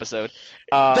first episode.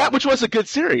 That which was a good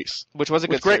series. Series.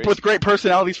 With great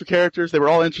personalities for characters. They were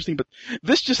all interesting, but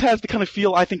this just has the kind of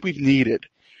feel I think we've needed.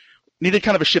 Needed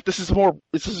kind of a shift. This is more,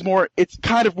 it's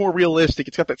kind of more realistic.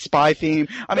 It's got that spy theme.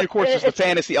 I mean, of course, there's the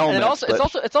fantasy element. And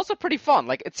it's also pretty fun.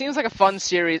 Like, it seems like a fun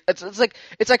series. It's like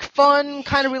fun,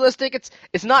 kind of realistic.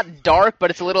 It's not dark,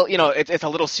 but it's a little, it's a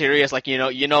little serious. Like,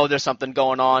 there's something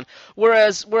going on.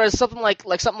 Whereas something like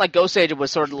Ghost Age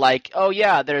was sort of like, oh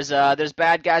yeah, there's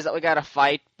bad guys that we gotta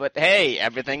fight, but hey,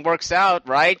 everything works out,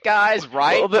 right, guys?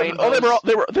 Right? Well,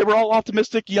 they were all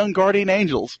optimistic young guardian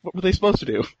angels. What were they supposed to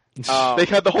do? They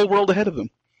had the whole world ahead of them.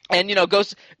 And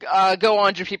Go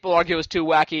On, people argue it was too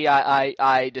wacky.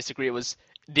 I disagree. It was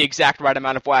the exact right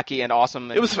amount of wacky and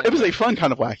awesome. It was a fun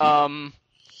kind of wacky.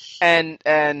 I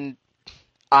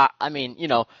mean,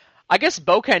 I guess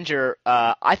Boukenger.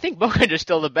 I think Boukenger's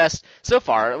still the best so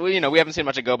far. We haven't seen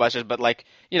much of Go Busters, but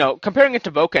comparing it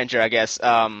to Boukenger, I guess.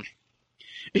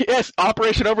 Yes,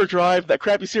 Operation Overdrive, that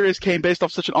crappy series came based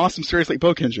off such an awesome series like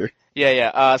Boukenger.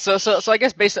 Yeah. So I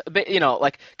guess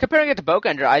comparing it to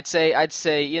Boukenger, I'd say it's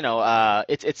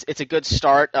a good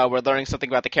start. We're learning something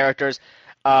about the characters.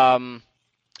 And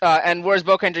whereas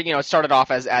Boukenger, it started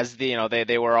off as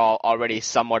they were all already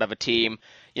somewhat of a team.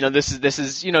 This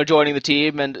is joining the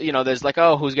team, and there's like,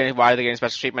 oh, why are they getting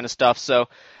special treatment and stuff. So,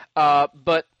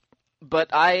 but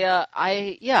I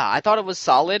thought it was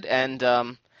solid,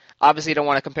 and obviously, you don't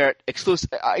want to compare it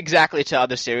exactly to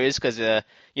other series because it's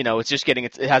just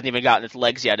it hasn't even gotten its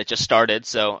legs yet. It just started.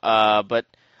 So, but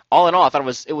all in all, I thought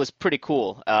it was pretty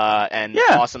cool and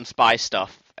awesome spy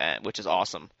stuff, which is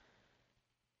awesome.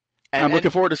 I'm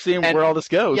looking forward to seeing where all this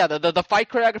goes. Yeah, the fight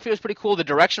choreography was pretty cool. The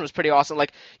direction was pretty awesome.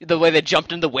 Like the way they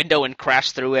jumped in the window and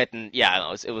crashed through it, and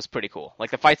it was pretty cool.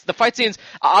 Like the fight scenes.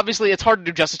 Obviously, it's hard to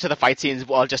do justice to the fight scenes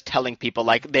while just telling people.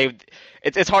 Like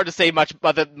it's hard to say much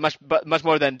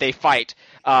more than they fight,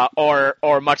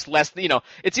 or much less.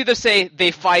 It's either say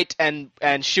they fight and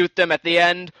shoot them at the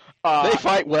end. They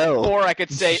fight well. Or I could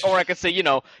say,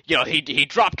 he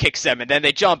drop kicks them and then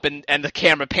they jump and the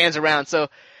camera pans around. So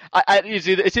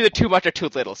it's either too much or too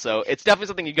little. So it's definitely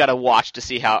something you got to watch to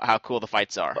see how cool the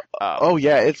fights are.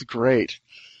 It's great.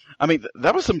 I mean,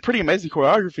 that was some pretty amazing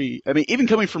choreography. I mean, even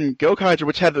coming from Gokaiger,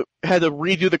 which had to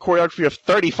redo the choreography of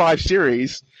 35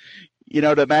 series,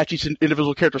 to match each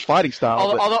individual character's fighting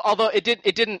style. Although it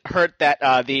didn't hurt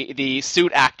that the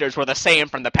suit actors were the same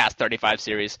from the past 35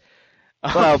 series.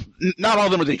 Well, not all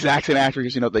of them are the exact same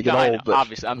actors, they get old. But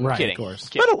obviously, I'm kidding. Of course.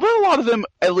 But a lot of them,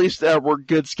 at least, were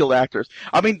good, skilled actors.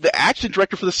 I mean, the action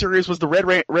director for the series was the Red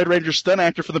Ranger stunt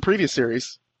actor from the previous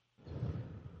series.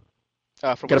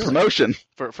 Got a promotion.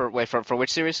 For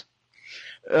which series?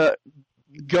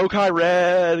 Gokai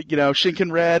Red,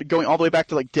 Shinken Red, going all the way back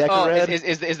to like Deca Red.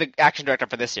 Is the action director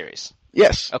for this series?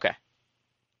 Yes. Okay.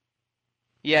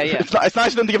 Yeah. It's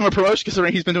nice of them to give him a promotion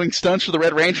considering he's been doing stunts for the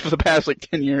Red Ranger for the past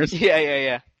 10 years.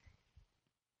 Yeah.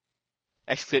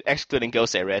 Excluding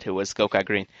Gosei Red, who was Gokai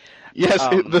Green. Yes,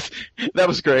 that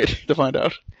was great to find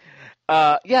out.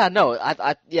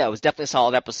 It was definitely a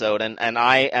solid episode, and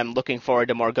I am looking forward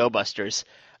to more Go Busters,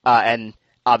 and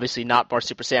obviously not more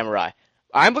Super Samurai.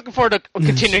 I'm looking forward to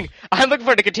continuing. I'm looking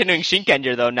forward to continuing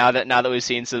Shinkenger though. Now that we've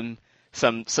seen some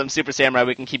Super Samurai,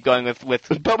 we can keep going with.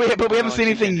 But we haven't seen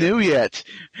anything new yet.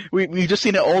 We've just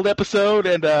seen an old episode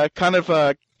and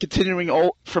continuing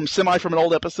from an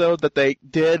old episode that they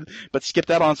did, but skipped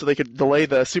that on so they could delay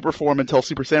the super form until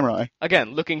Super Samurai.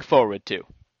 Again, looking forward to.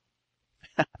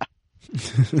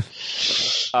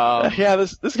 This is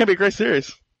gonna be a great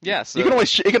series. Yeah, so you can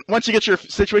always once you get your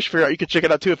situation figured out, you can check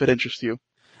it out too if it interests you.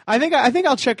 I think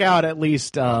I'll check out at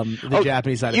least the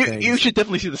Japanese side of things. You should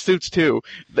definitely see the suits too.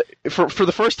 For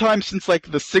the first time since the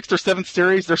 6th or 7th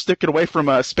series, they're sticking away from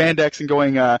spandex and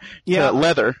going to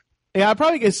leather. Yeah, I'm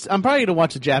probably going to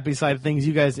watch the Japanese side of things.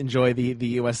 You guys enjoy the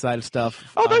US side of stuff.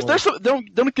 Oh, there's some, don't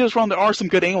get us wrong. There are some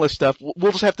good English stuff.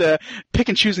 We'll just have to pick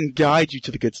and choose and guide you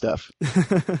to the good stuff.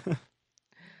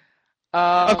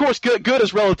 Of course, good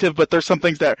is relative, but there's some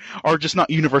things that are just not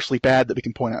universally bad that we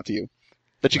can point out to you,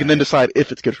 that you can then decide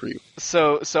if it's good for you.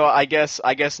 So I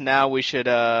guess now we should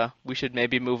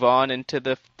maybe move on into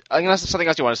the. Unless there's something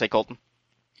else you want to say, Colton.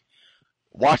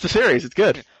 Watch the series; it's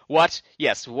good. Watch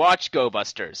Go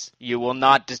Busters. You will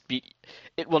not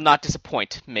it will not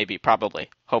disappoint. Maybe, probably,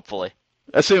 hopefully.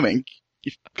 Assuming.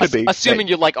 Could be. Assuming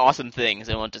you like awesome things,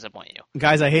 it won't disappoint you.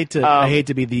 Guys, I hate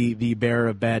to be the bearer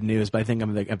of bad news, but I think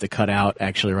I'm going to have to cut out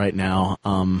actually right now.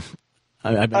 All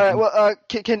right. Well,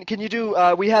 can you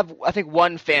do? We have, I think,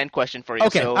 one fan question for you.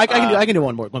 Okay, so, I can do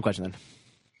one question then.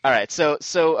 All right. So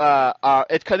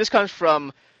this comes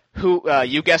from who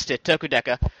you guessed it,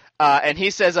 Tokudeka, and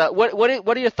he says,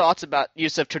 what are your thoughts about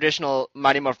use of traditional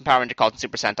Mighty Morphin Power Ranger called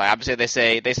Super Sentai? Obviously,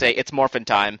 they say it's Morphin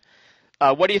time.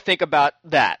 What do you think about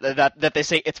that? That they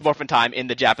say it's Morphin time in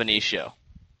the Japanese show?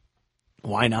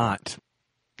 Why not?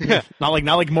 not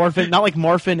like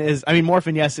Morphin is. I mean,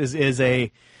 Morphin, yes, is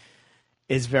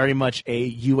very much a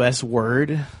U.S.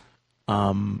 word.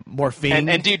 Morphine.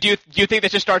 And do you think they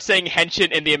should start saying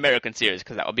henshin in the American series?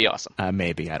 Because that would be awesome.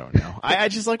 Maybe, I don't know. I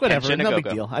just like whatever. Henshin, no big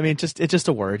deal. I mean, it's just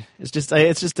a word. It's just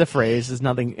a phrase. It's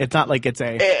nothing. It's not like it's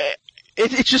a.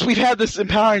 It's just we've had this in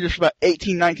Power Rangers for about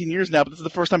 18, 19 years now, but this is the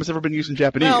first time it's ever been used in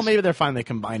Japanese. Well, maybe they're finally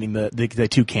combining the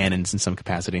two canons in some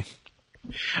capacity.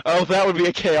 Oh, that would be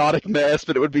a chaotic mess,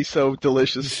 but it would be so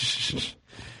delicious.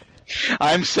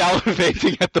 I'm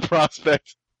salivating at the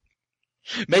prospect.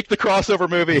 Make the crossover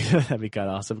movie. That'd be kind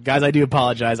of awesome, guys. I do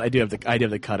apologize. I do have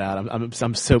the cutout.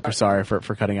 I'm super sorry for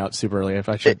cutting out super early. If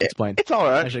I should explain, it's all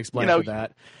right. I should explain for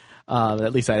that.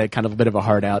 At least I had kind of a bit of a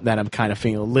heart out. Then I'm kind of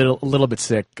feeling a little bit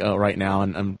sick right now,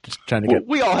 and I'm just trying to get.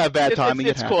 We all have bad timing.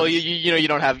 It's cool. You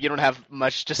don't have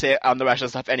much to say on the rest of the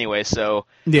stuff anyway. So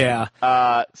yeah.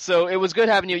 So it was good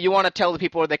having you. You want to tell the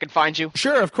people where they can find you?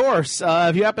 Sure, of course.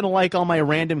 If you happen to like all my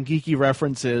random geeky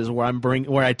references,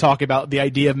 where I talk about the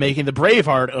idea of making the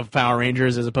Braveheart of Power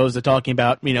Rangers as opposed to talking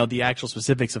about the actual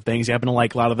specifics of things, you happen to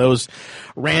like a lot of those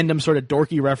random sort of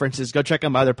dorky references, go check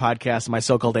out my other podcast,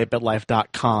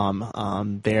 mySoCalledApeBitLife.com.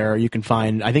 There you can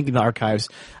find, I think in the archives,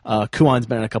 Kuon's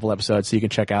been in a couple episodes, so you can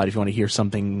check out if you want to hear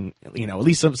something, at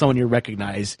least someone you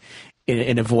recognize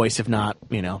in a voice. If not,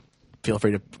 feel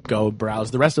free to go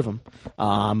browse the rest of them.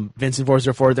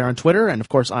 Vincent404 there on Twitter, and of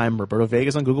course I'm Roberto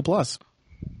Vegas on Google+. All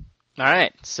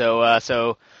right,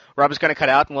 so Robert's going to cut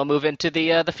out, and we'll move into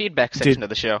the feedback section of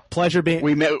the show. Pleasure being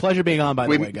on, by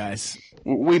the way, guys.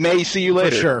 We may see you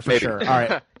later. For sure. All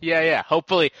right. Yeah.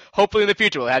 Hopefully in the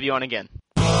future we'll have you on again.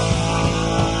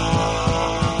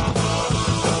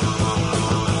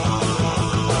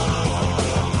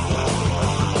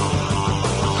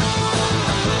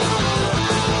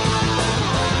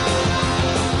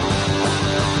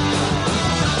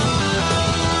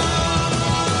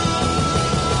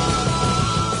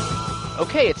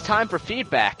 Okay, it's time for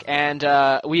feedback, and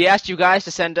we asked you guys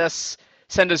to send us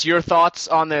your thoughts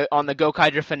on the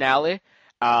Gokaiger finale.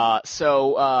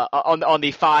 So on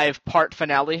the 5-part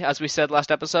finale, as we said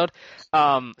last episode.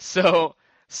 So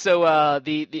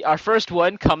our first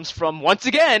one comes from, once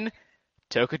again,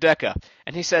 Tokudeka,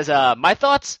 and he says, "My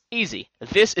thoughts, easy.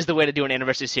 This is the way to do an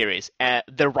anniversary series,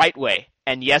 the right way.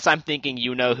 And yes, I'm thinking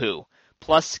you know who.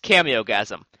 Plus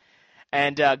cameo-gasm.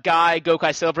 And Guy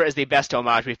Gokai Silver is the best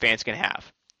homage we fans can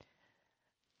have."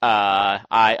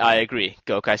 I agree.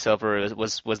 Gokai Silver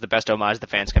was the best homage the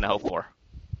fans can hope for.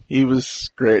 He was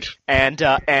great. And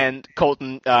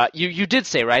Colton, you did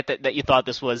say, right, that you thought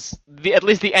this was at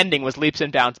least the ending was leaps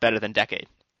and bounds better than Decade.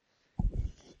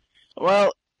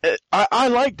 I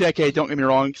like Decade. Don't get me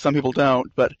wrong. Some people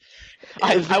don't, but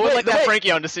I would like that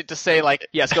Frankie on to say like,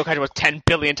 yes, Gokaiger was 10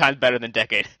 billion times better than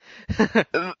Decade.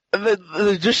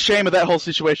 The just shame of that whole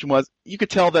situation was you could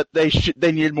tell that they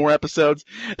needed more episodes.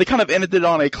 They kind of ended it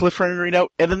on a cliffhanger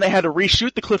note, and then they had to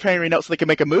reshoot the cliffhanger note so they could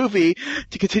make a movie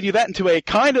to continue that into a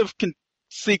kind of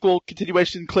sequel,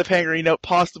 continuation, cliffhanger note,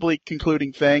 possibly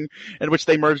concluding thing, in which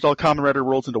they merged all Kamen Rider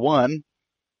worlds into one.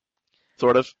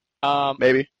 Sort of.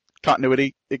 Maybe.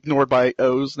 Continuity ignored by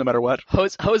O's no matter what.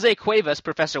 Jose Cuevas,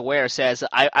 Professor Ware, says,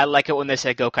 I like it when they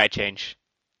say Gokai change.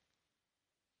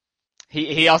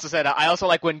 He also said, I also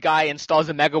like when Guy installs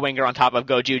a Mega Winger on top of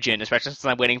Gojujin, especially since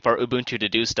I'm waiting for Ubuntu to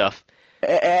do stuff.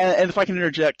 And if I can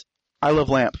interject, I love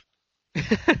Lamp.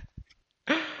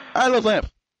 I love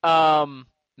Lamp.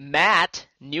 Matt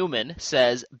Newman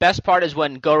says, best part is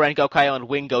when Goren, Gokai, and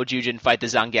Wing Gojujin fight the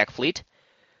Zangiak fleet.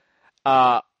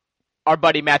 Our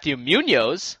buddy Matthew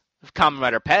Munoz Kamen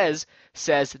Rider Pez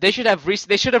says they should have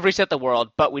reset the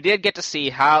world, but we did get to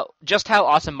see just how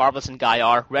awesome Marvelous and Guy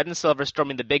are. Red and Silver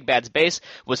storming the Big Bad's base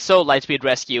was so Lightspeed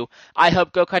Rescue. I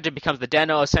hope Gokaiger becomes the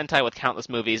Den-O of Sentai with countless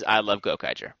movies. I love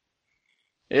Gokaiger.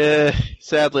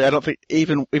 Sadly, I don't think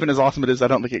even as awesome it is, I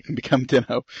don't think it can become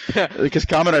Den-O because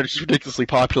Kamen Rider is ridiculously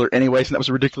popular anyways, and that was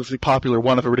a ridiculously popular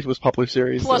one of a ridiculously popular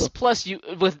series. Plus, you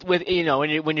with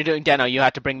when you're doing Den-O, you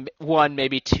have to bring 1,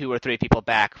 maybe 2 or 3 people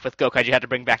back. With Gokaiger, you have to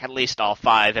bring back at least all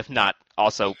 5, if not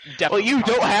also definitely. Well, you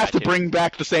don't have to bring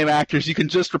back the same actors. You can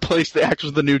just replace the actors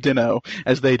with the new Den-O,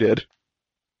 as they did.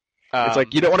 It's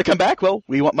like, you don't want to come back? Well,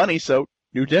 we want money, so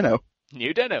new Den-O.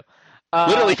 New Den-O.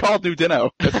 Literally called New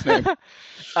Den-O. That's his name.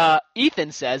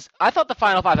 Ethan says, I thought the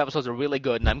final 5 episodes were really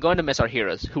good, and I'm going to miss our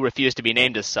heroes, who refuse to be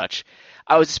named as such.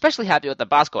 I was especially happy with the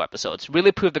Bosco episodes,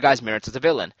 really proved the guy's merits as a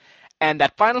villain. And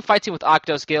that final fight scene with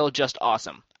Octo's Gil, just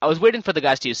awesome. I was waiting for the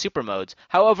guys to use super modes.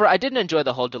 However, I didn't enjoy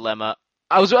the whole dilemma.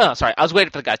 I was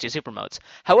waiting for the guys to use super modes.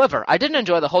 However, I didn't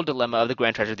enjoy the whole dilemma of the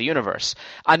Grand Treasure of the Universe.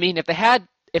 I mean, if they had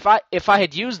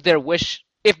used their wish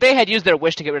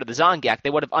to get rid of the Zongak, they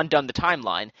would have undone the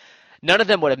timeline. None of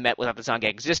them would have met without the Zongak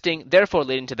existing, therefore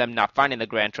leading to them not finding the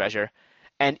Grand Treasure.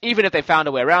 And even if they found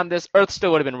a way around this, Earth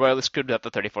still would have been royally screwed without the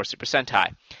 34 Super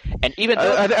Sentai. And even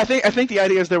though I think the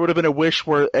idea is there would have been a wish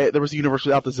where there was a universe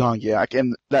without the Zongak,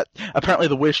 and that apparently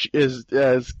the wish is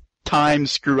time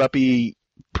screw-uppy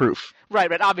proof. Right.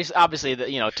 Obviously,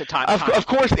 to time. Of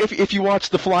course, if you watch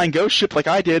the Flying Ghost Ship like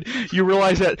I did, you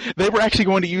realize that they were actually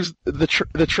going to use the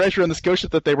treasure in this ghost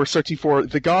ship that they were searching for,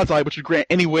 the God's Eye, which would grant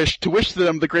any wish to wish to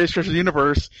them the greatest treasure of the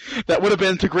universe. That would have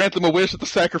been to grant them a wish at the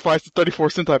sacrifice of 34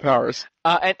 Sentai powers.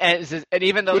 And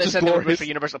even though they said they would wish for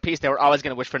universal peace, they were always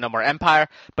going to wish for no more empire.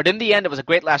 But in the end, it was a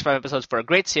great last 5 episodes for a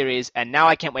great series, and now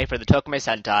I can't wait for the Tokume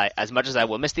Sentai. As much as I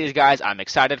will miss these guys, I'm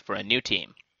excited for a new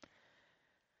team.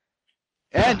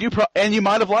 And you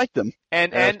might have liked them.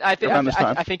 And I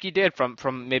think you did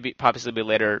from maybe possibly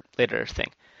later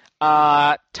thing.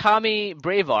 Tommy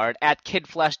Bravard at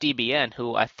KidFlashDBN,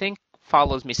 who I think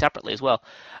follows me separately as well,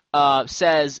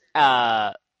 says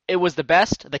it was the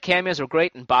best. The cameos were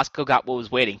great, and Bosco got what was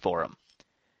waiting for him.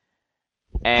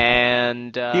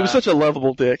 And he was such a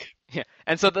lovable dick. Yeah,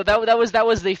 and so that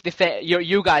was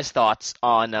you guys' thoughts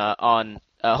on.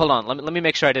 Hold on, let me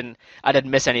make sure I didn't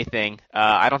miss anything.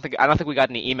 I don't think we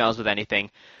got any emails with anything,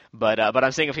 but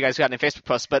I'm seeing if you guys got any Facebook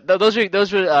posts. But those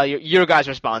were your guys'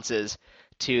 responses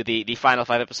to the final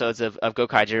 5 episodes of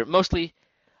Gokaiger. Mostly,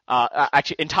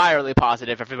 actually entirely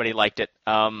positive. Everybody liked it.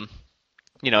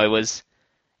 It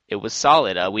was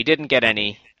solid. We didn't get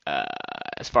any,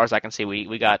 as far as I can see,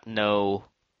 we got no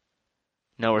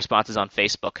responses on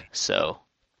Facebook. So,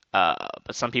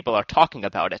 but some people are talking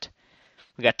about it.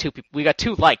 We got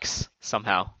 2 likes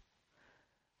somehow.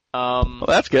 Well,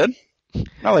 that's good.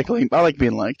 I like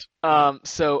being liked.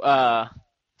 So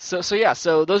yeah.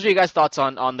 So those are you guys' thoughts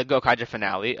on the Gokaiger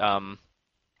finale.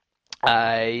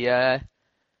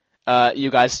 You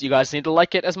guys need to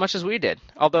like it as much as we did.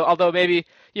 Although maybe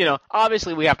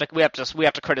obviously we have to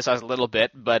criticize a little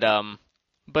bit, but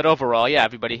overall, yeah,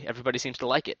 everybody seems to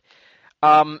like it.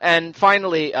 And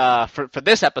finally, for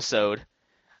this episode.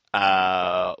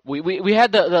 We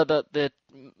had the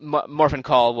Morphin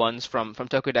Call ones from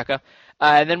Tokudeka,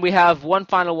 and then we have one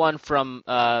final one from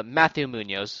Matthew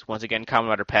Munoz, once again Kamen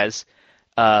Rider Pez,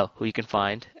 who you can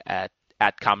find at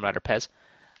Kamen Rider Pez,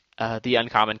 the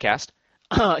Uncommon Cast.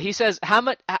 He says,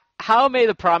 how may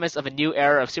the promise of a new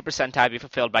era of Super Sentai be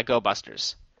fulfilled by Go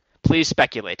Busters? Please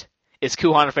speculate. Is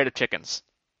Kuhan afraid of chickens?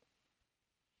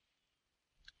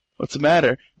 What's the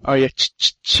matter? Are you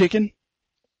chicken?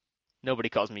 Nobody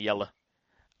calls me Yella.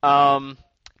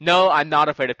 No, I'm not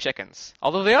afraid of chickens.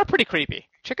 Although they are pretty creepy.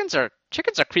 Chickens are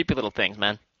creepy little things,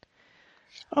 man.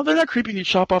 Oh, they're not creepy when you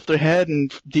chop off their head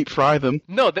and deep fry them.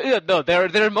 No,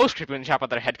 they're most creepy when you chop off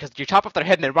their head, because you chop off their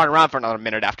head and they run around for another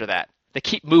minute after that. They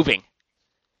keep moving.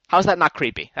 How's that not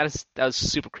creepy? That was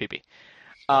super creepy.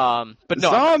 But no,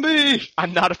 zombie!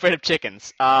 I'm not afraid of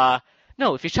chickens.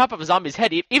 No, if you chop off a zombie's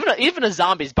head, even a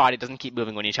zombie's body doesn't keep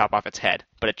moving when you chop off its head.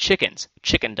 But a chicken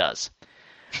does.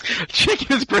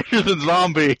 Chicken is greater than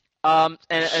zombie. And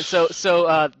so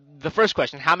the first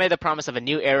question: how may the promise of a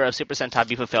new era of Super Sentai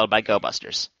be fulfilled by Go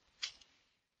Busters?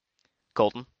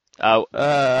 Golden.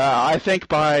 I think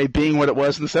by being what it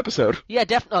was in this episode. Yeah,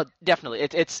 definitely.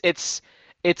 It's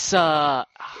I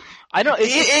don't.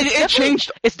 It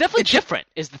changed. It's definitely different.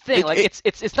 Is the thing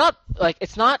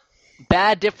it's not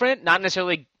bad different, not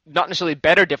necessarily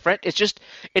better different.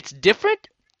 It's different,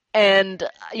 and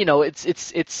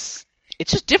it's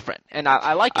it's just different, and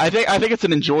I like it. I think it's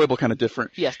an enjoyable kind of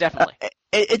different. Yes, definitely.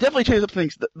 It definitely changes up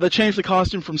things. They changed the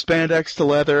costume from spandex to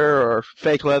leather or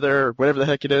fake leather or whatever the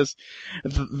heck it is.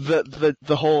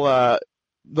 The whole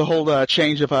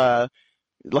change of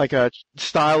like a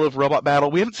style of robot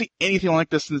battle. We haven't seen anything like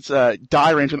this since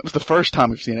Die Range, and it was the first time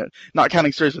we've seen it. Not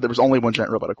counting series where there was only one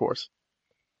giant robot, of course.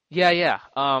 Yeah.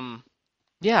 No,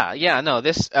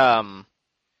 this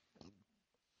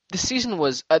season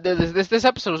was this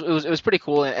episode was pretty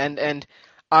cool, and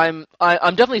I'm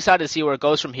definitely excited to see where it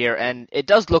goes from here. And it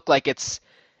does look like it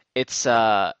looks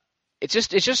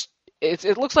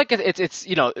like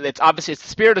it's obviously it's the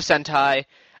spirit of Sentai.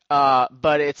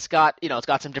 But it's got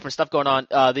some different stuff going on.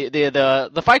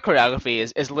 The fight choreography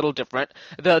is a little different.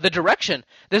 The direction,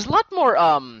 there's a lot more.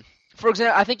 For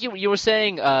example, I think you were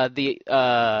saying somebody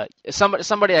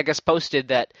I guess posted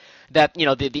that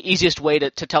the easiest way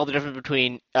to tell the difference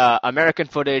between American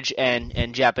footage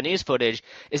and Japanese footage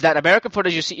is that American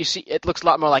footage you see it looks a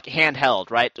lot more like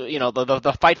handheld, right?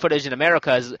 The fight footage in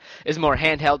America is more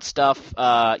handheld stuff,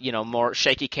 more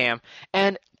shaky cam.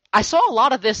 And I saw a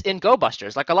lot of this in Go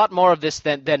Busters, like a lot more of this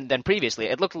than previously.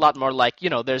 It looked a lot more like,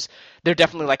 they're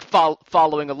definitely like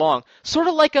following along. Sort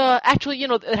of like actually,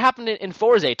 it happened in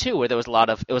Forza too, where there was a lot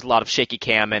of shaky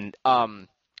cam and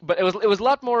but it was a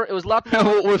lot more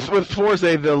with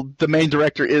Forza the main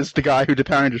director is the guy who did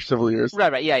Power Rangers several years.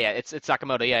 Right. Yeah. It's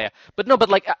Sakamoto. Yeah. But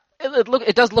like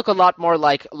it does look a lot more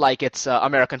like it's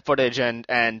American footage and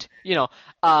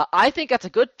I think that's a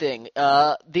good thing.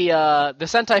 The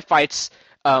Sentai fights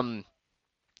when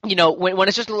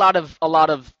it's just a lot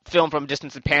of film from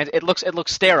distance and pans, it looks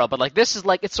sterile. But like this is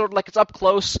like it's sort of like it's up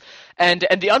close, and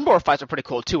the unmorphed fights are pretty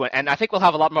cool too. And I think we'll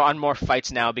have a lot more unmorphed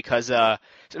fights now because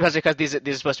especially because these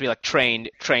are supposed to be like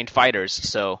trained fighters.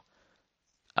 So,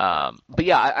 but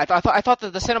yeah, I thought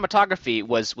that the cinematography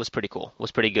was pretty cool,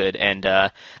 was pretty good, and I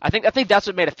think that's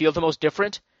what made it feel the most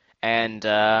different, and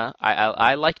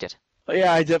I liked it.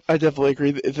 Yeah, I definitely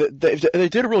agree. They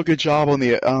did a real good job on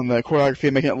the choreography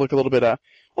and making it look a little bit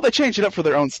they changed it up for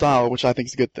their own style, which I think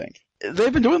is a good thing.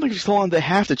 They've been doing things for so long; they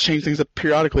have to change things up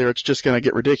periodically, or it's just going to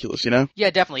get ridiculous,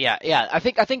 Yeah, definitely. Yeah. I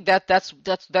think that's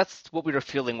what we were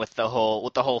feeling with the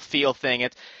whole feel thing.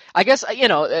 I guess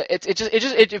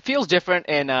it feels different,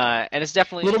 and it's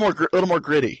definitely a little more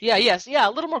gritty. Yeah. Yes. Yeah.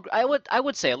 A little more. I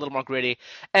would say a little more gritty,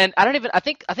 and I don't even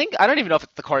know if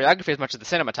it's the choreography as much as the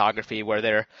cinematography, where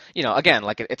they're again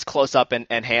like it's close up and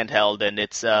handheld, and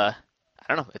it's I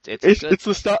don't know. It's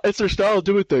the style. It's their style of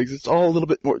doing things. It's all a little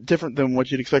bit more different than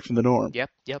what you'd expect from the norm. Yep.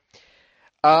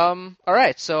 All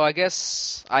right. So I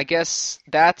guess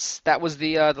that was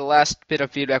the last bit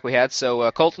of feedback we had.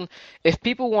 So Colton, if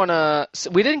people wanna,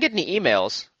 we didn't get any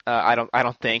emails. I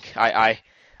don't think. I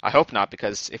hope not,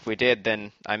 because if we did,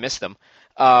 then I missed them.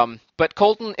 But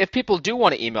Colton, if people do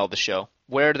want to email the show,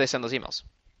 where do they send those emails?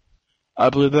 I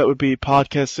believe that would be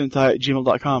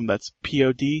podcastsentai@gmail.com. That's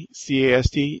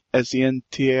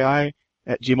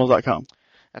podcastsentai@gmail.com.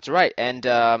 That's right. And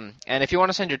if you want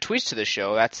to send your tweets to the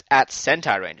show, that's at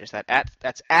Sentai Rangers. That's at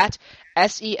SENTAI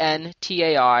RANGERS.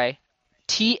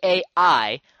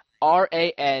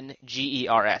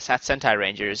 That's Sentai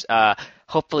Rangers.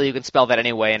 Hopefully you can spell that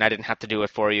anyway, and I didn't have to do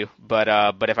it for you. But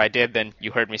if I did, then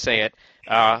you heard me say it.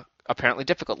 Apparently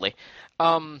difficultly.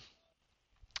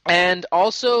 And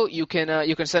also you can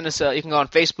send us you can go on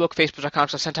Facebook,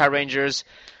 facebook.com/Sentai Rangers,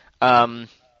 and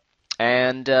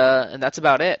that's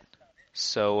about it.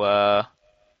 So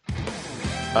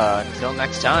until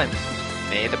next time,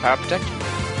 may the power protect you.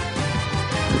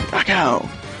 Back out.